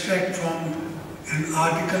extract from an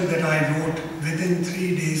article that I wrote within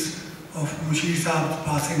 3 days of Mushir Sahab's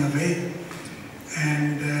passing away,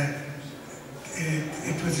 and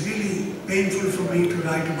it was really painful for me to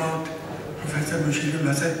write about Professor Mushirul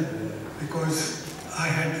Hasan because I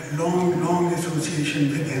had long association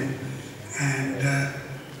with him, and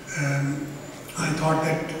I thought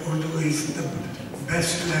that Urdu is the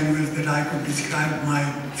best language that I could describe my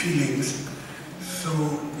feelings. So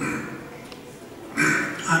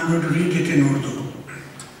I'm going to read it in Urdu.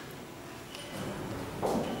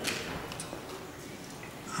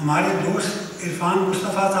 हमारे दोस्त इरफान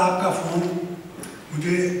मुस्तफ़ा साहब का phone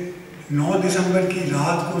मुझे 9 दिसंबर की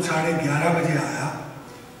रात को 11:30 बजे आया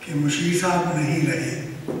कि मुशीर साहब नहीं रहे।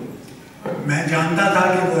 मैं जानता था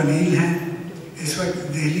कि वो अलील हैं, इस वक्त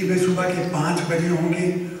दिल्ली में सुबह के 5 बजे होंगे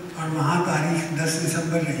और वहाँ तारीख 10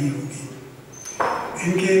 दिसंबर रही होगी।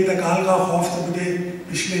 इनके इंतकाल का खौफ तो मुझे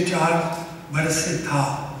पिछले 4 बरस से था,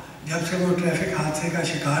 जब से वो ट्रैफिक हादसे का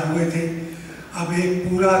शिकार हुए थे। अब एक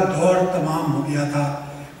पूरा दौर तमाम हो गया था,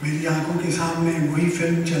 मेरी आंखों के सामने वही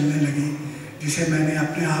फिल्म चलने लगी जिसे मैंने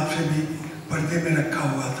अपने आप से भी पर्दे में रखा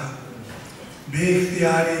हुआ था।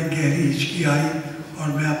 बेइख्तियार एक गहरी हिचकी आई और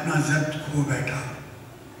मैं अपना ज़ब्त खो बैठा।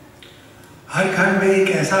 हर घर में एक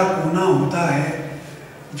ऐसा कोना होता है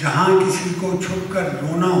जहाँ किसी को छुप कर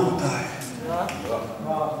रोना होता है।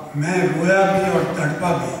 मैं रोया भी और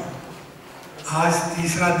तड़पा भी। आज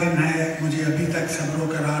तीसरा दिन है, मुझे अभी तक सब्र व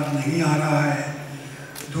करार नहीं आ रहा है।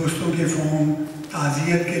 दोस्तों के फ़ोन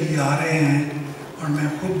ताज़ियत के लिए आ रहे हैं और मैं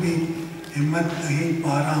खुद भी हिम्मत नहीं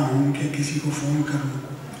पा रहा हूँ कि किसी को फ़ोन करूँ,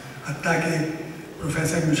 हत्ता कि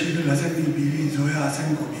प्रोफेसर मुशीरुल हसन की बीवी जोया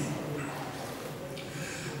हसन को भी।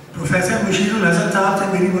 प्रोफेसर मुशीरुल हसन साहब से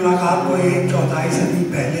मेरी मुलाकात को 1/4 सदी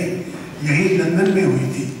पहले यहीं लंदन में हुई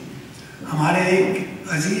थी। हमारे एक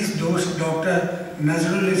अजीज़ दोस्त डॉक्टर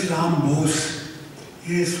नजरुल इस्लाम बोस,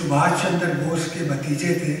 ये सुभाष चंद्र बोस के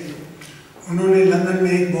भतीजे थे, उन्होंने लंदन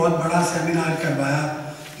में एक बहुत बड़ा सेमिनार करवाया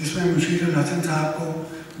जिसमें मुशीरुल हसन साहब को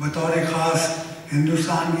बतौर ख़ास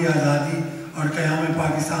हिंदुस्तान की आज़ादी और क़याम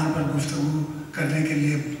पाकिस्तान पर गुफ्तगू करने के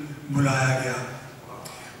लिए बुलाया गया।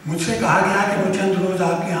 मुझसे कहा गया कि वो चंद रोज़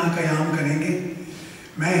आपके यहाँ क़याम करेंगे।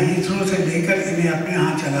 मैं हीथ्रो से लेकर इन्हें अपने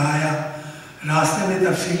यहाँ चला आया। रास्ते में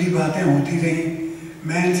तफसीली बातें होती रहीं।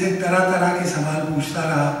 मैं इनसे तरह तरह के सवाल पूछता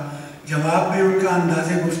रहा। जवाब में उनका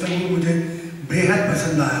अंदाज़े गुफ्तगू मुझे बेहद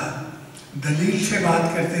पसंद आया। दलील से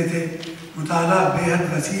बात करते थे, मुताला बेहद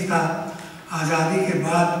वसी था। आज़ादी के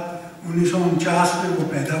बाद 1949 में वो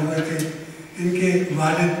पैदा हुए थे। इनके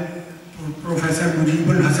वालिद प्रोफेसर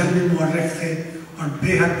मुजीबुल हसन भी मुअर्रिख थे और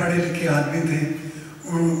बेहद पढ़े लिखे आदमी थे।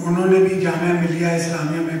 उन्होंने भी जामिया मिलिया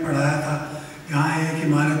इस्लामिया में पढ़ाया था, जहाँ एक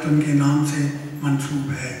इमारत उनके नाम से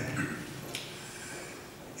मंसूब है।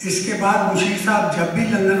 इसके बाद मुशीर साहब जब भी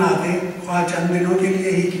लंदन आते, ख्वाह चंद दिनों के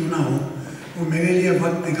लिए ही क्यों ना हो, वो मेरे लिए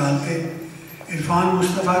वक्त निकालते। इरफान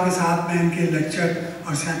मुस्तफ़ा के साथ मैं इनके लेक्चर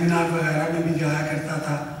और सेमिनार वगैरह में भी जाया करता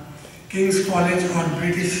था। किंग्स कॉलेज और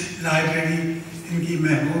ब्रिटिश लाइब्रेरी इनकी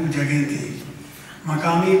महबूब जगह थी।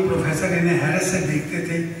 मकामी प्रोफेसर इन्हें हैरत से देखते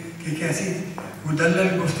थे कि कैसी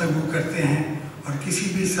मुदल्लल गुफ्तगू करते हैं और किसी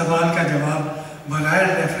भी सवाल का जवाब बगैर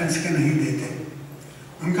रेफरेंस के नहीं देते।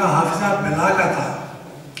 उनका हाफिज़ा बिला का था।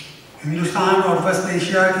 हिंदुस्तान और वस्त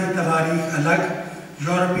एशिया की तवारीख अलग,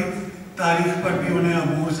 यूरोपीय तारीख पर भी उन्हें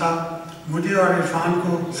अबूर था। मुझे और इरफान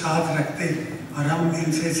को साथ रखते और हम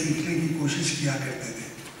इनसे सीखने की कोशिश किया करते थे।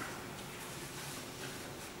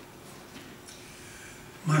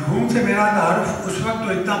 मरहूम से मेरा तारुफ उस वक्त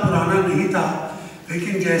तो इतना पुराना नहीं था,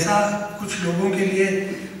 लेकिन जैसा कुछ लोगों के लिए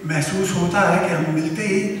महसूस होता है कि हम मिलते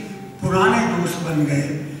ही पुराने दोस्त बन गए,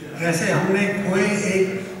 जैसे हमने खोए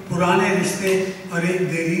एक पुराने रिश्ते और एक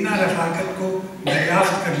देरीना रफ़ाकत को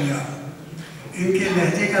दरियाफ्त कर लिया। इनके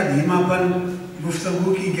लहजे का धीमापन,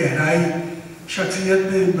 गुफ्तगू की गहराई,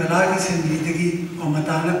 शख्सियत में बला की संजीदगी और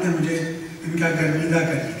मतानत ने मुझे इनका गर्मीदा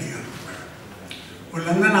कर दिया। वो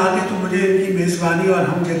लंदन आते तो मुझे इनकी मेज़बानी और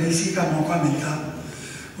हम जलीसी का मौका मिलता।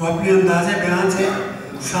 वो अपने अंदाज़े बयान से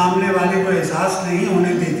सामने वाले को एहसास नहीं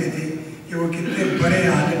होने देते थे कि वो कितने बड़े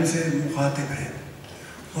आलिम से मुखातिब हैं।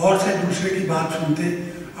 गौर से दूसरे की बात सुनते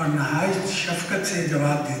और नहायत शफ़क़त से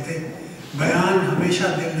जवाब देते। बयान हमेशा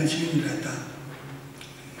दिलनशीन रहता।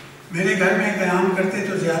 मेरे घर में क़याम करते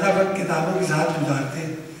तो ज़्यादा वक्त किताबों के साथ गुजारते।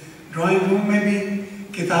 ड्राइंग रूम में भी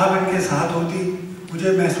किताब इनके साथ होती।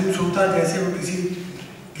 मुझे महसूस होता जैसे वो किसी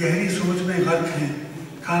गहरी सोच में गर्क हैं।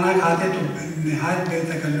 खाना खाते तो नहायत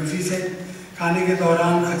बेतकल्लुफ़ी से। खाने के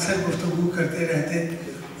दौरान अक्सर गुफ्तगू करते रहते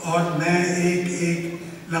और मैं एक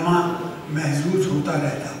एक लम्हा महजूज होता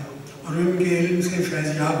रहता और उनके इल्म से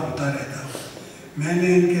फैज़याब होता रहता।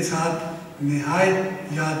 मैंने इनके साथ नहायत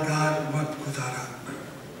यादगार वक्त गुजारा।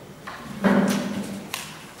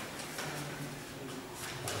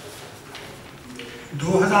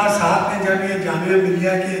 2007 में जब ये जामिया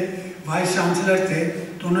मिलिया के वाइस चांसलर थे,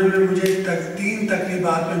 तो उन्होंने मुझे 3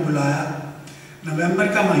 तकरीबात में बुलाया। नवंबर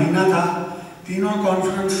का महीना था, तीनों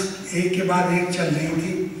कॉन्फ्रेंस एक के बाद एक चल रही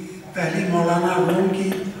थी। पहली मौलाना रूम की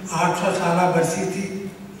 800 साला बरसी थी,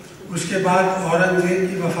 उसके बाद औरंगजेब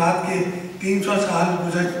की वफ़ात के 300 साल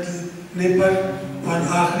गुजरने पर, और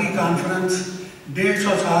आखिरी कॉन्फ्रेंस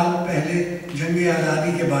 150 साल पहले जंग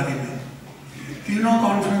आज़ादी के बारे में। तीनों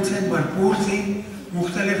कॉन्फ्रेंसें भरपूर थी,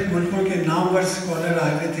 मुख्तलिफ मुल्कों के नामवर स्कॉलर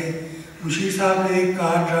आए हुए थे। मुशीर साहब ने एक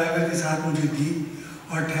कार ड्राइवर के साथ मुझे दी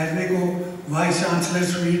और ठहरने को वाइस चांसलर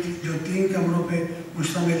स्वीट जो 3 कमरों पे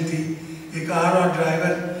मुश्तमिल थी। एक कार और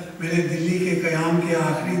ड्राइवर मेरे दिल्ली के क़याम के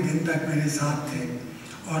आखिरी दिन तक मेरे साथ थे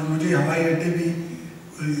और मुझे हवाई अड्डे भी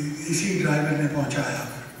इसी ड्राइवर ने पहुंचाया।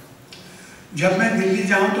 जब मैं दिल्ली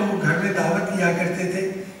जाऊं तो वो घर में दावत किया करते थे,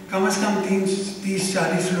 कम से कम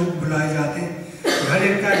 30-40 लोग बुलाए जाते। घर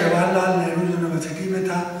इनका जवाहरलाल नेहरू यूनिवर्सिटी में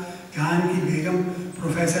था, जहाँ इनकी बेगम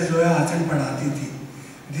प्रोफेसर जोया हसन पढ़ाती थी।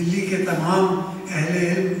 दिल्ली के तमाम अहले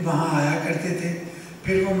इल्म वहाँ आया करते थे।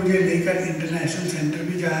 फिर वो मुझे लेकर इंटरनेशनल सेंटर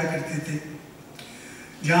भी जाया करते थे।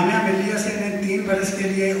 जामिया मिलिया से इन्हें 3 बरस के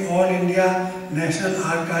लिए ऑल इंडिया नेशनल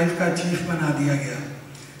आर्काइव का चीफ बना दिया गया,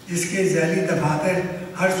 जिसके ज़ैली दफातर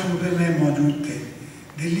हर सूबे में मौजूद थे।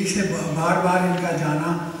 दिल्ली से बार बार इनका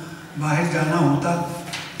बाहर जाना होता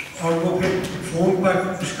और वो फिर फ़ोन पर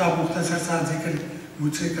उसका मुख्तसर सा जिक्र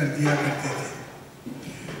मुझसे कर दिया करते थे।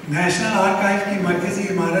 नेशनल आर्काइव की मरकज़ी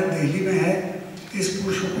इमारत दिल्ली में है। इस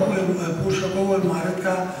पुरशकोर इमारत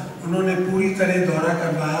का उन्होंने पूरी तरह दौरा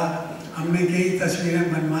करवाया। हमने कई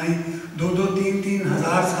तस्वीरें बनवाई, 2-2, 3-3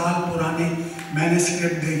 हज़ार साल पुराने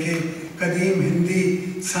मैन्युस्क्रिप्ट देखे, कदीम हिंदी,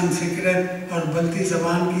 संस्कृत और बल्ती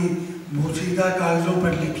ज़बान की बोसीदा कागज़ों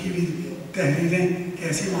पर लिखी हुई तहरीरें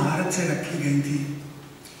कैसी महारत से रखी गई थी।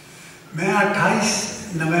 मैं 28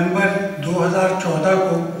 नवंबर 2014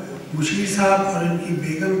 को मुशीर साहब और उनकी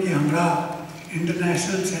बेगम के हमरा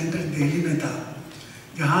इंटरनेशनल सेंटर दिल्ली में था,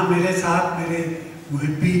 जहां मेरे साथ मेरे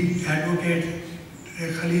मुहिब्बी एडवोकेट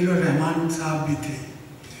खलील रहमान साहब भी थे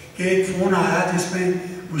कि एक फ़ोन आया जिसमें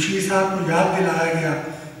मुशीर साहब को याद दिलाया गया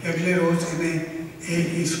कि अगले रोज़ इन्हें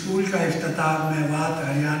एक स्कूल का इफ्तिताह मेवात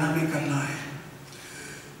हरियाणा में करना है।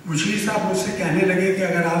 मुशीर साहब मुझसे कहने लगे कि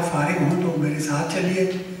अगर आप फारिग हों तो मेरे साथ चलिए।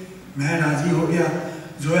 मैं राज़ी हो गया।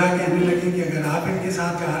 जोया कहने लगी कि अगर आप इनके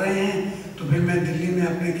साथ जा रहे हैं तो फिर मैं दिल्ली में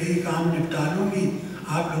अपने कई काम निपटा लूँगी,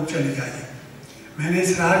 आप लोग चले जाइए। मैंने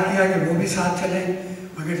इसरार किया कि वो भी साथ चलें,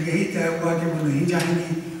 मगर यही तय हुआ कि वो नहीं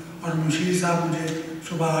जाएंगी और मुशीर साहब मुझे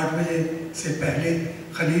सुबह 8 बजे से पहले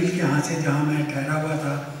खलील के यहाँ से, जहाँ मैं ठहरा हुआ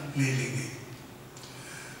था, ले लेंगे।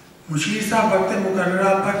 मुशीर साहब वक्त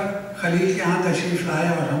मुकर्ररा पर खलील के यहाँ तशरीफ़ लाए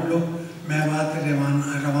और हम लोग मेवात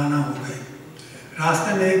रवाना हो गए।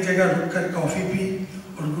 रास्ते में एक जगह रुककर कॉफ़ी पी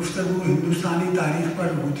और गुफ्तगू हिंदुस्तानी तारीख़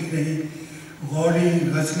पर होती रही। गौरी,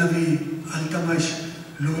 गज़नवी, अल्तमश,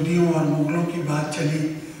 लोदियों और मुग़लों की बात चली।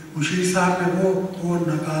 मुशीर साहब ने वो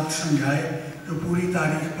नकात समझाए जो पूरी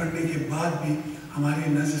तारीख़ पढ़ने के बाद भी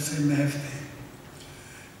हमारी नज़र से महफ थे।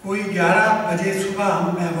 कोई 11 बजे सुबह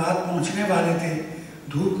हम मेवात पहुँचने वाले थे।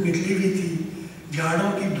 धूप निकली हुई थी,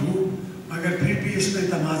 जाड़ों की धूप, मगर फिर भी इसमें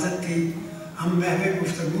तमाज़त थी। हम महवे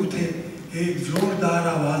गुफ्तगू थे, एक ज़ोरदार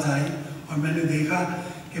आवाज़ आई और मैंने देखा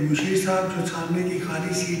कि मुशीर साहब जो सामने की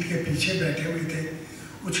खाली सीट के पीछे बैठे हुए थे,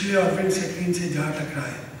 उछले और विंड स्क्रीन से जा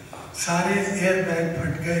टकराए। सारे एयर बैग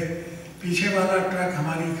फट गए। पीछे वाला ट्रक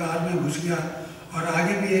हमारी कार में घुस गया और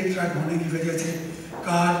आगे भी एक ट्रक होने की वजह से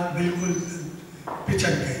कार बिल्कुल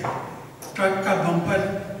पिचक गई। ट्रक का बम्पर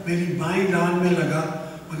मेरी बाईं डांड में लगा,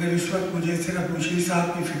 मगर इस वक्त मुझे सिर्फ मुशीर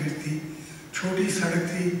साहब की फिक्र थी। छोटी सड़क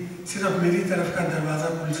थी, सिर्फ मेरी तरफ का दरवाज़ा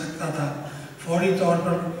खुल सकता था। फौरी तौर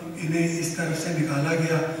पर इन्हें इस तरफ से निकाला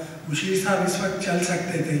गया। मुशीर साहब इस वक्त चल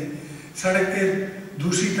सकते थे। सड़क के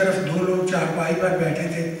दूसरी तरफ 2 लोग चारपाई पर बैठे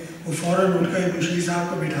थे। वो फ़ौरन उठकर मुशीर साहब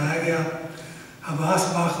को बिठाया गया। हवास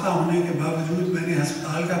बाख्ता होने के बावजूद मैंने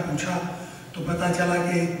अस्पताल का पूछा तो पता चला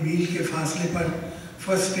कि 1 मील के फासले पर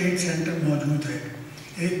फर्स्ट एड सेंटर मौजूद है।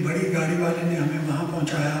 एक बड़ी गाड़ी वाले ने हमें वहाँ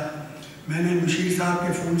पहुँचाया। मैंने मुशीर साहब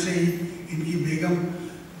के फ़ोन से ही इनकी बेगम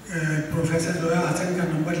प्रोफेसर जोया हसन का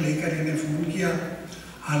नंबर लेकर इन्हें फ़ोन किया,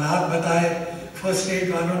 हालात बताए। फर्स्ट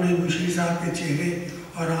एड वालों ने मुशीर साहब के चेहरे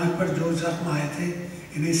और आँख पर जो जख्म आए थे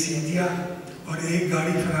इन्हें सी दिया और एक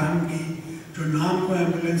गाड़ी फराहम की जो नाम को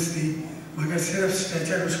एम्बुलेंस थी, मगर सिर्फ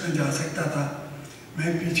स्ट्रेचर उसमें जा सकता था।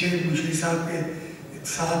 मैं पीछे मुशीर साहब के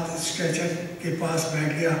साथ स्ट्रेचर के पास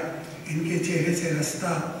बैठ गया। इनके चेहरे से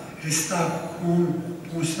रिश्ता खून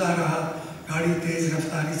पूछता रहा। गाड़ी तेज़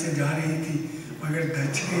रफ्तारी से जा रही थी, मगर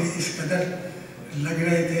धचके इस कदर लग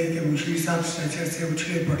रहे थे कि मुशीर साहब स्ट्रेचर से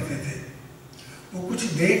उछले पड़ते थे। वो कुछ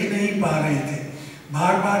देख नहीं पा रहे थे,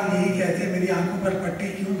 بار بار یہی کہتے میری آنکھوں پر پٹی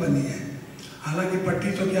کیوں بندھی ہے، حالانکہ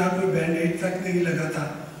پٹی تو کیا کوئی بینڈیج تک نہیں لگا تھا،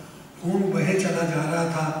 خون بہے چلا جا رہا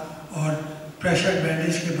تھا اور پریشر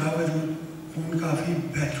بینڈیج کے باوجود خون کافی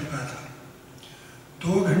بہہ چکا تھا۔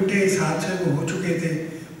 2 گھنٹے اس حادثے کو ہو چکے تھے۔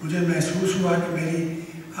 مجھے محسوس ہوا کہ میری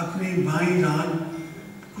اپنی بائیں ران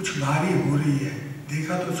کچھ بھاری ہو رہی ہے۔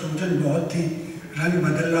 دیکھا تو سوجن بہت تھی، رنگ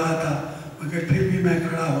بدل رہا تھا، مگر پھر بھی میں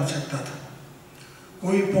کھڑا ہو سکتا تھا۔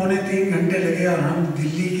 کوئی 2.25 گھنٹے لگے اور ہم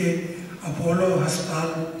دلی کے اپولو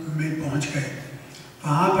ہسپتال میں پہنچ گئے۔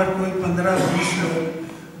 وہاں پر کوئی 15-20 لوگ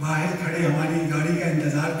باہر کھڑے ہماری گاڑی کا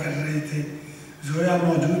انتظار کر رہے تھے۔ زویا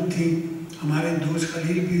موجود تھی، ہمارے دوست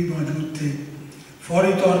خلیل بھی موجود تھے۔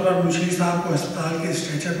 فوری طور پر مشیر صاحب کو ہسپتال کے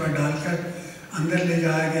اسٹریچر پر ڈال کر اندر لے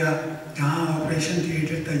جایا گیا، جہاں آپریشن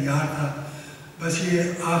تھیٹر تیار تھا۔ بس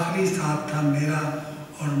یہ آخری ساتھ تھا میرا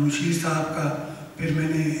اور مشیر صاحب کا، پھر میں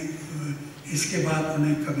نے اس کے بعد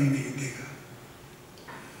انہیں کبھی نہیں دیکھا۔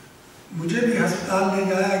 مجھے بھی ہسپتال لے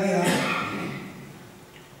جایا گیا۔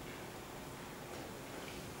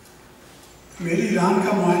 میری ران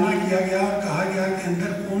کا معائنہ کیا گیا اور کہا گیا کہ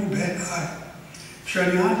اندر خون بہہ رہا ہے،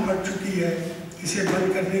 شریان پھٹ چکی ہے، اسے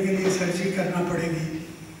بند کرنے کے لیے سرجری کرنا پڑے گی۔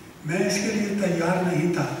 میں اس کے لیے تیار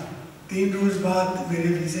نہیں تھا۔ 3 روز بعد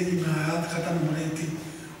میرے ویزے کی میعاد ختم ہو رہی تھی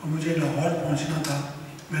اور مجھے لاہور پہنچنا تھا۔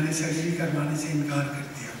 میں نے سرجری کروانے سے انکار کر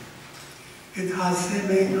دیا۔ اس حادثے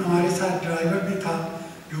میں ہمارے ساتھ ڈرائیور بھی تھا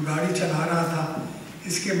جو گاڑی چلا رہا تھا۔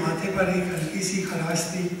 اس کے ماتھے پر ایک ہلکی سی خراش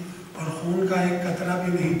تھی اور خون کا ایک قطرہ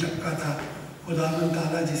بھی نہیں ٹپکا تھا۔ خداوند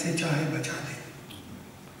تعالیٰ جسے چاہے بچا دے۔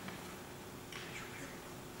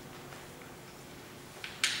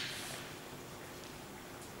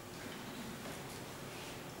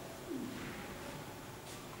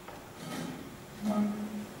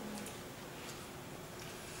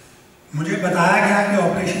 مجھے بتایا گیا کہ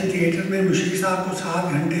آپریشن تھیٹر میں مشیر صاحب کو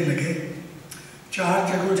 7 گھنٹے لگے۔ 4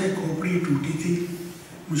 جگہوں سے کھوپڑی ٹوٹی تھی۔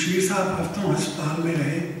 مشیر صاحب ہفتوں ہسپتال میں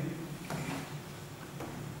رہے۔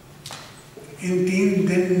 ان 3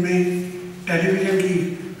 دن میں ٹیلی ویژن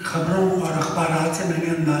کی خبروں اور اخبارات سے میں نے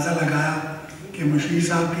اندازہ لگایا کہ مشیر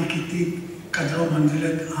صاحب کی کتنی قدر و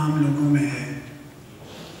منزلت عام لوگوں میں ہے۔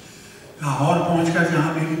 لاہور پہنچ کر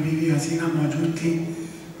جہاں میری بیوی حسینہ موجود تھی،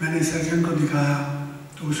 میں نے سرجن کو دکھایا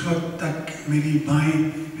تو اس وقت تک میری بائیں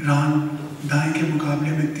ران دائیں کے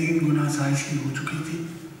مقابلے میں 3 گنا سائز کی ہو چکی تھی،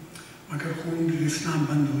 مگر خون رسنا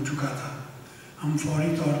بند ہو چکا تھا۔ ہم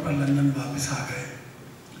فوری طور پر لندن واپس آ گئے۔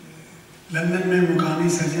 لندن میں مقامی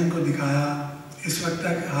سرجن کو دکھایا۔ اس وقت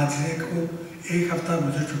تک حادثے کو 1 ہفتہ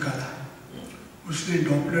گزر چکا تھا۔ اس نے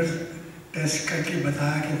ڈاپلر ٹیسٹ کر کے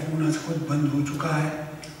بتایا کہ خون از خود بند ہو چکا ہے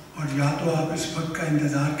اور یا تو آپ اس وقت کا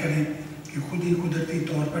انتظار کریں کہ خود ہی قدرتی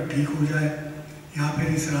طور پر ٹھیک ہو جائے، یا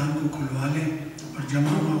پھر اس ران کو کھلوا لیں اور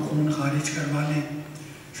جمع ہوا خون خارج کروا لیں۔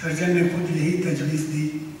 سرجن نے خود یہی تجویز دی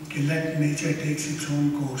کہ late nature tax its own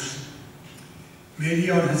course. میری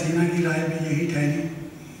اور حسینہ کی رائے بھی یہی ٹھہری۔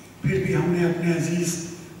 پھر بھی ہم نے اپنے عزیز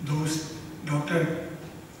دوست ڈاکٹر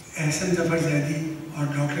احسن ظفر زیدی اور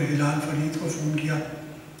ڈاکٹر ہلال فرید کو فون کیا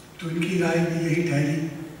تو ان کی رائے بھی یہی ٹھہری۔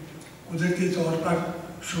 قدرتی طور پر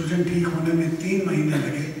سوجن ٹھیک ہونے میں 3 مہینے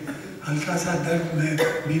لگے۔ ہلکا سا درد میں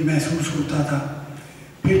بھی محسوس ہوتا تھا،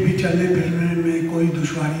 پھر بھی چلنے پھرنے میں کوئی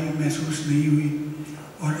دشواری محسوس نہیں ہوئی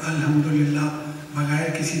اور الحمدللہ بغیر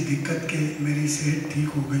کسی دقت کے میری صحت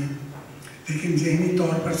ٹھیک ہو گئی۔ لیکن ذہنی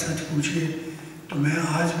طور پر سچ پوچھے تو میں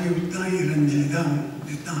آج بھی اتنا ہی رنجیدہ ہوں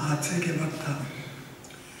جتنا حادثے کے وقت تھا۔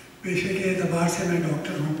 پیشے کے اعتبار سے میں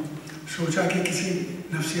ڈاکٹر ہوں۔ سوچا کہ کسی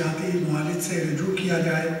نفسیاتی معالج سے رجوع کیا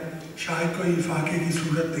جائے، شاید کوئی افاقے کی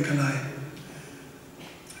صورت نکل آئے۔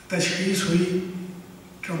 تشخیص ہوئی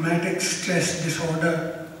ٹرومیٹک سٹریس ڈس آرڈر،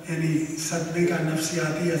 یعنی صدمے کا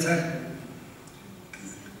نفسیاتی اثر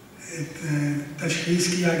تشخیص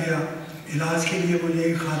کیا گیا۔ علاج کے لیے مجھے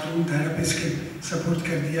ایک خاتون تھراپسٹ کے سپرد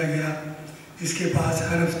کر دیا گیا، جس کے پاس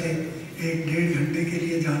ہر ہفتے 1-1.5 گھنٹے کے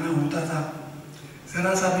لیے جانا ہوتا تھا۔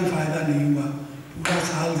 ذرا سا بھی فائدہ نہیں ہوا، پورا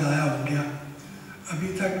سال ضائع ہو گیا۔ ابھی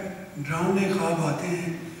تک ڈراؤنے خواب آتے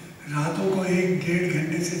ہیں، راتوں کو 1-1.5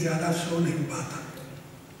 گھنٹے سے زیادہ سو نہیں پاتا۔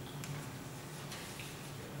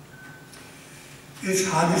 اس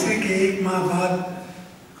حادثے کے 1 ماہ بعد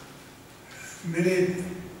میرے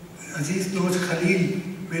عزیز دوست خلیل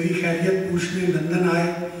میری خیریت پوچھنے لندن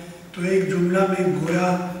آئے تو ایک جملہ میں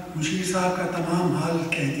گویا مشیر صاحب کا تمام حال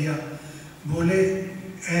کہہ دیا۔ بولے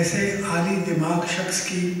ایسے عالی دماغ شخص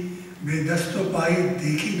کی بے دست و پائی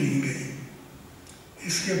دیکھی نہیں گئی۔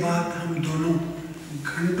 اس کے بعد ہم دونوں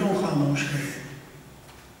گھنٹوں خاموش رہے۔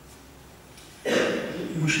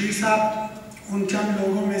 مشیر صاحب ان چند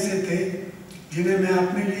لوگوں میں سے تھے جنہیں میں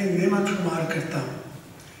اپنے لیے نعمت شمار کرتا ہوں۔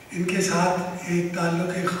 ان کے ساتھ ایک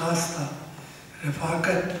تعلق خاص تھا۔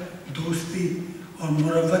 रफ़ाकत, दोस्ती और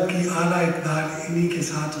मुरव्वत की आला इक़दार इन्हीं के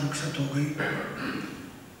साथ रुखसत हो गई।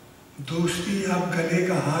 दोस्ती अब गले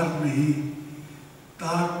का हार नहीं,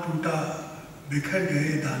 तार टूटा बिखर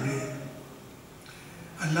गए दाने।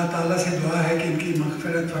 अल्लाह ताला से दुआ है कि इनकी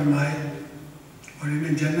मग़फ़िरत फरमाए और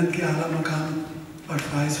इन्हें जन्नत के आला मकाम पर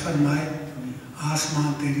फाइज फरमाए। आसमां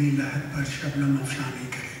तेरी लहर पर शबनम अफ़शानी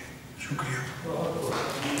करे। शुक्रिया।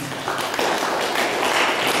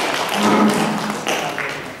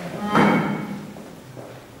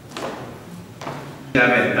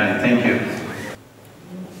 Javaid bhai, thank you.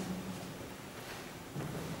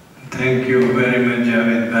 Thank you very much,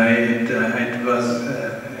 Javaid bhai. It was,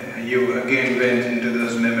 you again went into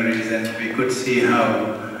those memories and we could see how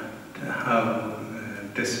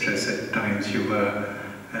distressed at times you were.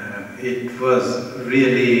 It was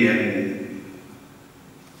really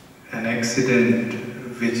an accident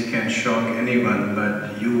which can shock anyone,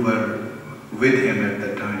 but you were with him at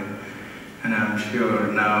the time. And I'm sure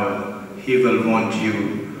now he will want you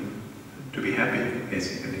to be happy,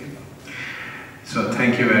 basically. So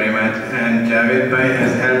thank you very much. And Javaid bhai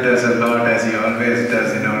has helped us a lot, as he always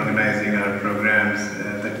does, in organizing our programs.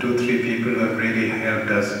 The 2-3 people have really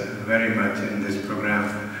helped us very much in this program.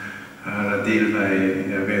 Adil bhai,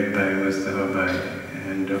 Javaid bhai, Mustafa bhai,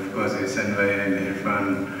 and of course Ahsan bhai and Irfan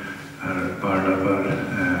are part of our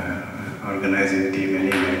organizing team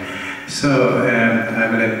anyway. So I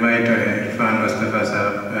will invite Irfan Mustafa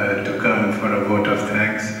sahab to come for a vote of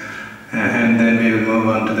thanks, and then we will move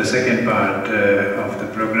on to the second part of the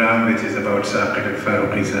program, which is about Shaikh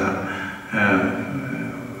al-Faruqi sahab.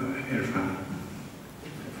 Irfan.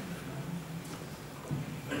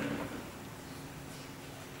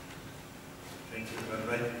 Thank you,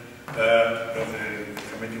 Zafar.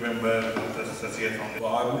 Committee member of the Sir Syed Foundation.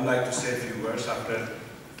 Well, I would like to say a few words after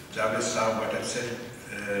Javaid sahab, what I've said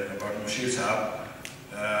about Mushirul Hasan.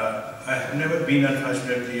 I have never been,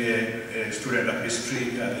 unfortunately, a student of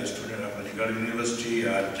history, a student of Hilal University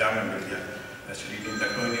or Jamia Millia. I studied in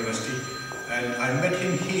Lucknow University, and I met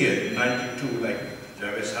him here in '92, like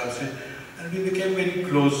Javaid sahab said, and we became very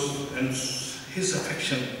close. And his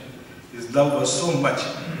affection, his love was so much.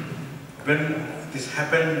 When this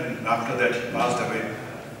happened, and after that he passed away,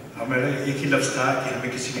 हमारा एक ही लफ्ज़ था कि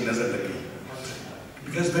हमें किसी की नज़र लगी.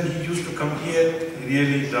 Because when he used to come here, he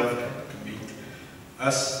really loved to meet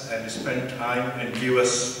us and spend time and give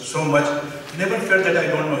us so much. Never felt that I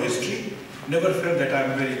don't know history, never felt that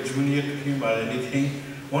I'm very junior to him or anything.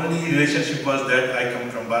 Only relationship was that I come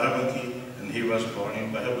from Barabanki and he was born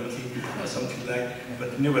in Barabanki or something like,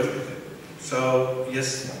 but never. So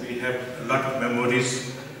yes, we have a lot of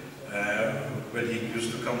memories when he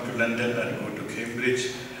used to come to London and go to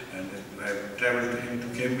Cambridge, and I traveled to him to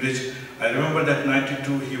Cambridge. I remember that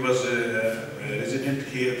 '92 he was a resident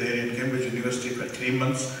here there in Cambridge University for 3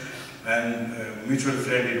 months, and a mutual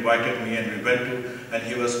friend invited me and we went to, and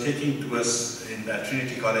he was taking to us in the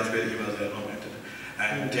Trinity College where he was nominated,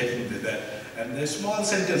 and taking to that. And the small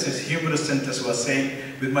sentences, humorous sentence was saying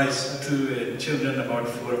with my 2 children about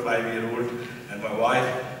 4 or 5 year old and my wife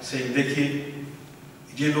saying, देखिए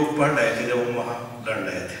ये लोग पढ़ रहे थे जब हम वहाँ लड़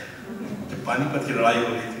रहे थे, जब पानीपत की लड़ाई हो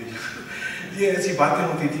रही थी. ये ऐसी बातें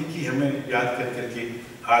होती थी कि हमें याद कर करके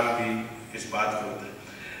आज भी इस बात को होता है.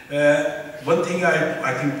 One thing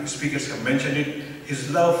I think speakers have mentioned it,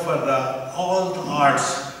 his love for all the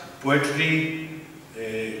arts, poetry,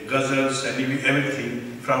 ghazals and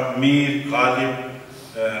everything from Mir, Ghalib,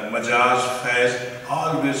 Majaz, Faiz,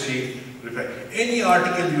 always he reflects. Any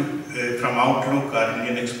article you from Outlook or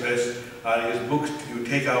Indian Express or his books you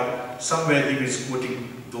take out, somewhere he is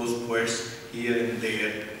quoting those poets here and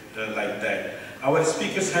there like that. Our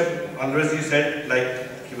speakers have already said, like,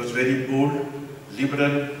 he was very bold,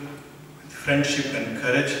 liberal, with friendship and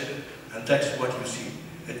courage, and that's what you see.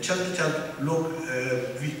 Look,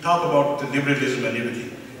 we talk about the liberalism and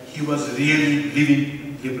everything. He was really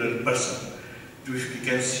living liberal person. You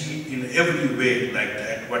can see in every way like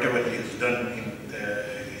that, whatever he has done in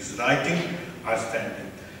his writing or standing.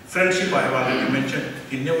 Friendship, I have already mentioned,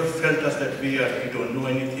 he never felt us that we don't know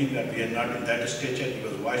anything, that we are not in that stature. He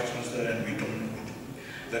was vice chancellor and we don't know anything.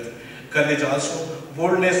 That courage also,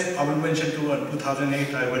 boldness, I will mention too, in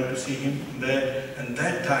 2008 I went to see him there, and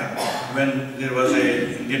that time when there was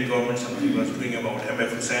a Indian government, something was doing about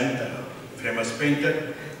M.F. Hussain, the famous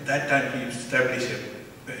painter, that time he established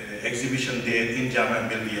an exhibition there in Jamia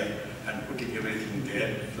Millia and putting everything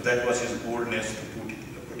there. So that was his boldness to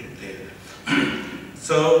put it there.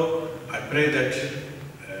 So I pray that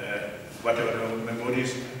whatever our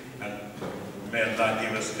memories, and may Allah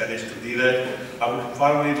give us courage to do that. I would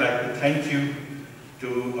formally like to thank you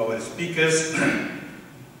to our speakers,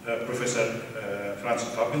 Professor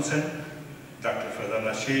Francis Robinson, Dr.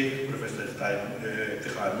 Farzana Sheikh, Professor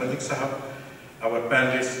Iftikhar Malik Sahab, our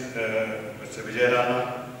panelists, Mr. Vijay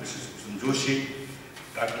Rana, Mrs. Joshi,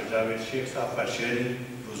 Dr. Javaid Sheikh Sahab for sharing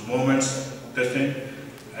those moments,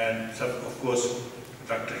 and of course,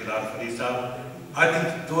 Dr. Hilal Sahab. I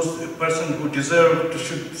think those person who deserve to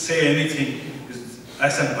should say anything is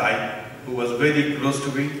Ahsan Bhai, who was very close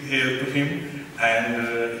to him,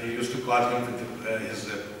 and he used to call him with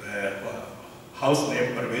his house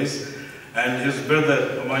name Parvez, and his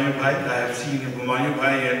brother Humayun Bhai. I have seen Humayun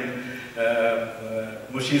Bhai and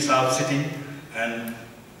Mushirul Sahab sitting, and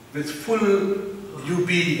with full UP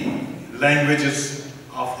languages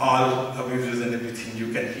of all abuses and everything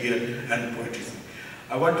you can hear, and poetry.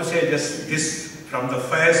 I want to say just this from the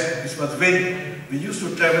first. This was we used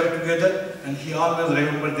to travel together, and he always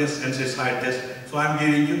remembered this and says like this. So I'm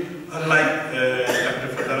giving you, unlike Dr.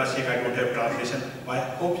 Farzana Sheikh, I don't have translation. I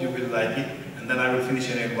hope you will like it, and then I will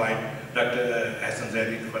finish and invite Dr. Ahsan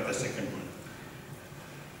Zaidi for the second one.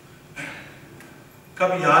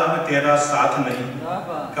 कब याद में तेरा साथ नहीं,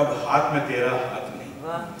 कब हाथ में तेरा हाथ नहीं.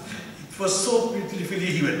 It was so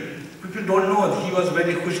beautifully given. People don't know he was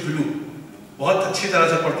very खुशगुलू. बहुत अच्छी तरह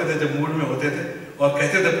से पढ़ते थे जब मूड में होते थे, और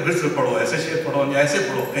कहते थे फिर से पढ़ो, ऐसे शेर पढ़ो, ऐसे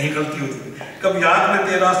पढ़ो, कहीं गलती होती थी. कब याद में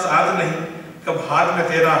तेरा साथ नहीं, कब हाथ में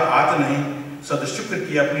तेरा हाथ नहीं, सद शुक्र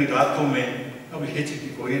की अपनी रातों में, अब हिचक की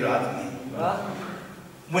कोई रात नहीं.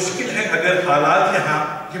 मुश्किल है अगर हालात यहाँ,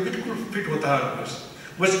 ये बिल्कुल फिट होता है.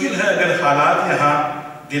 मुश्किल है अगर हालात यहाँ,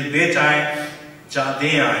 दिल बेचाएं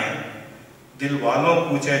चाँदे आए, दिल वालों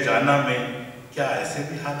पूछे जाना में, क्या ऐसे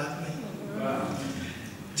भी हालात नहीं.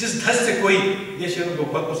 जिस धस से कोई, ये शेर को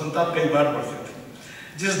बहुत पसंद था, कई बार पढ़ सकते.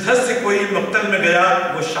 जिस धस से कोई मक्तल में गया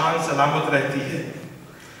वो शान सलामत रहती है.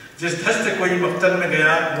 जिस धस से कोई मक्तल में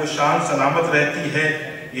गया वो शान सलामत रहती है.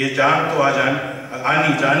 ये जान तो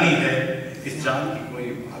आनी जानी है, इस जान की कोई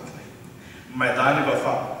बात नहीं. मैदान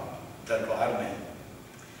वफा दरबार में,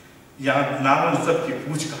 यहाँ नाम नसब की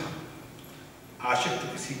पूछ कहा. आशिक तो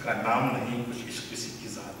किसी का नाम नहीं, कुछ इश्क किसी की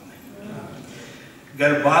जात नहीं.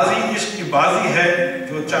 गरबाजी इश्क की बाजी है,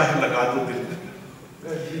 जो चाहे लगा दो दिल में.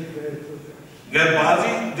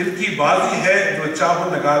 गरबाजी दिल की बाजी है, जो चाहो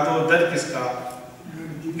लगा दो दर किसका.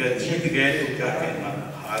 गर जीत गए तो क्या कहना,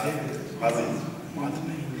 हारे बाजी बात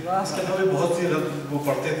नहीं. इसके अलावा बहुत सी वो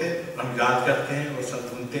पढ़ते थे, हम याद करते हैं और सब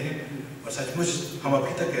सुनते हैं, और सचमुच हम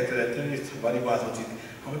अभी तक कहते रहते हैं. हमारी बात होती थी,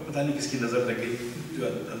 हमें पता नहीं किसकी नज़र लगी, जो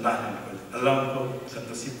अल्लाह उनको सब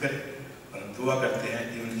नसीब करे. और हम दुआ करते हैं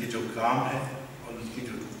कि उनकी जो काम है और उनकी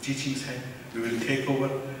जो teachings हैं, we will take over.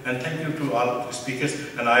 And thank you to all the speakers,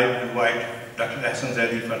 and I invite Dr. Ahsan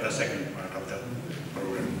Zaidi for the second part of the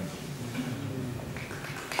program.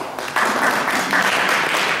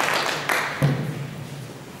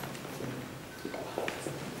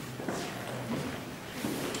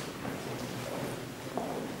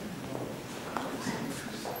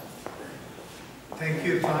 Thank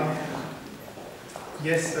you, Irfan.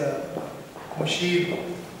 Yes, Mushir,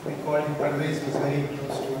 we called him Parvez, was very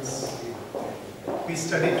close to us. We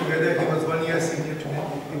studied together. He was 1 year senior to me.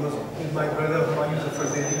 He was with my brother Zafar,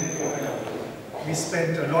 Zaidi. We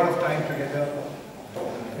spent a lot of time together.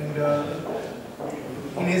 And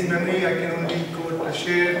in his memory, I can only quote a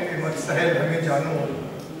शेर कि मत सहल हमें जानो,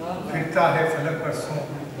 फिरता है फलक परसों,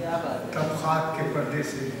 तब खाक के पर्दे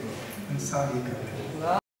से इंसान ही करते.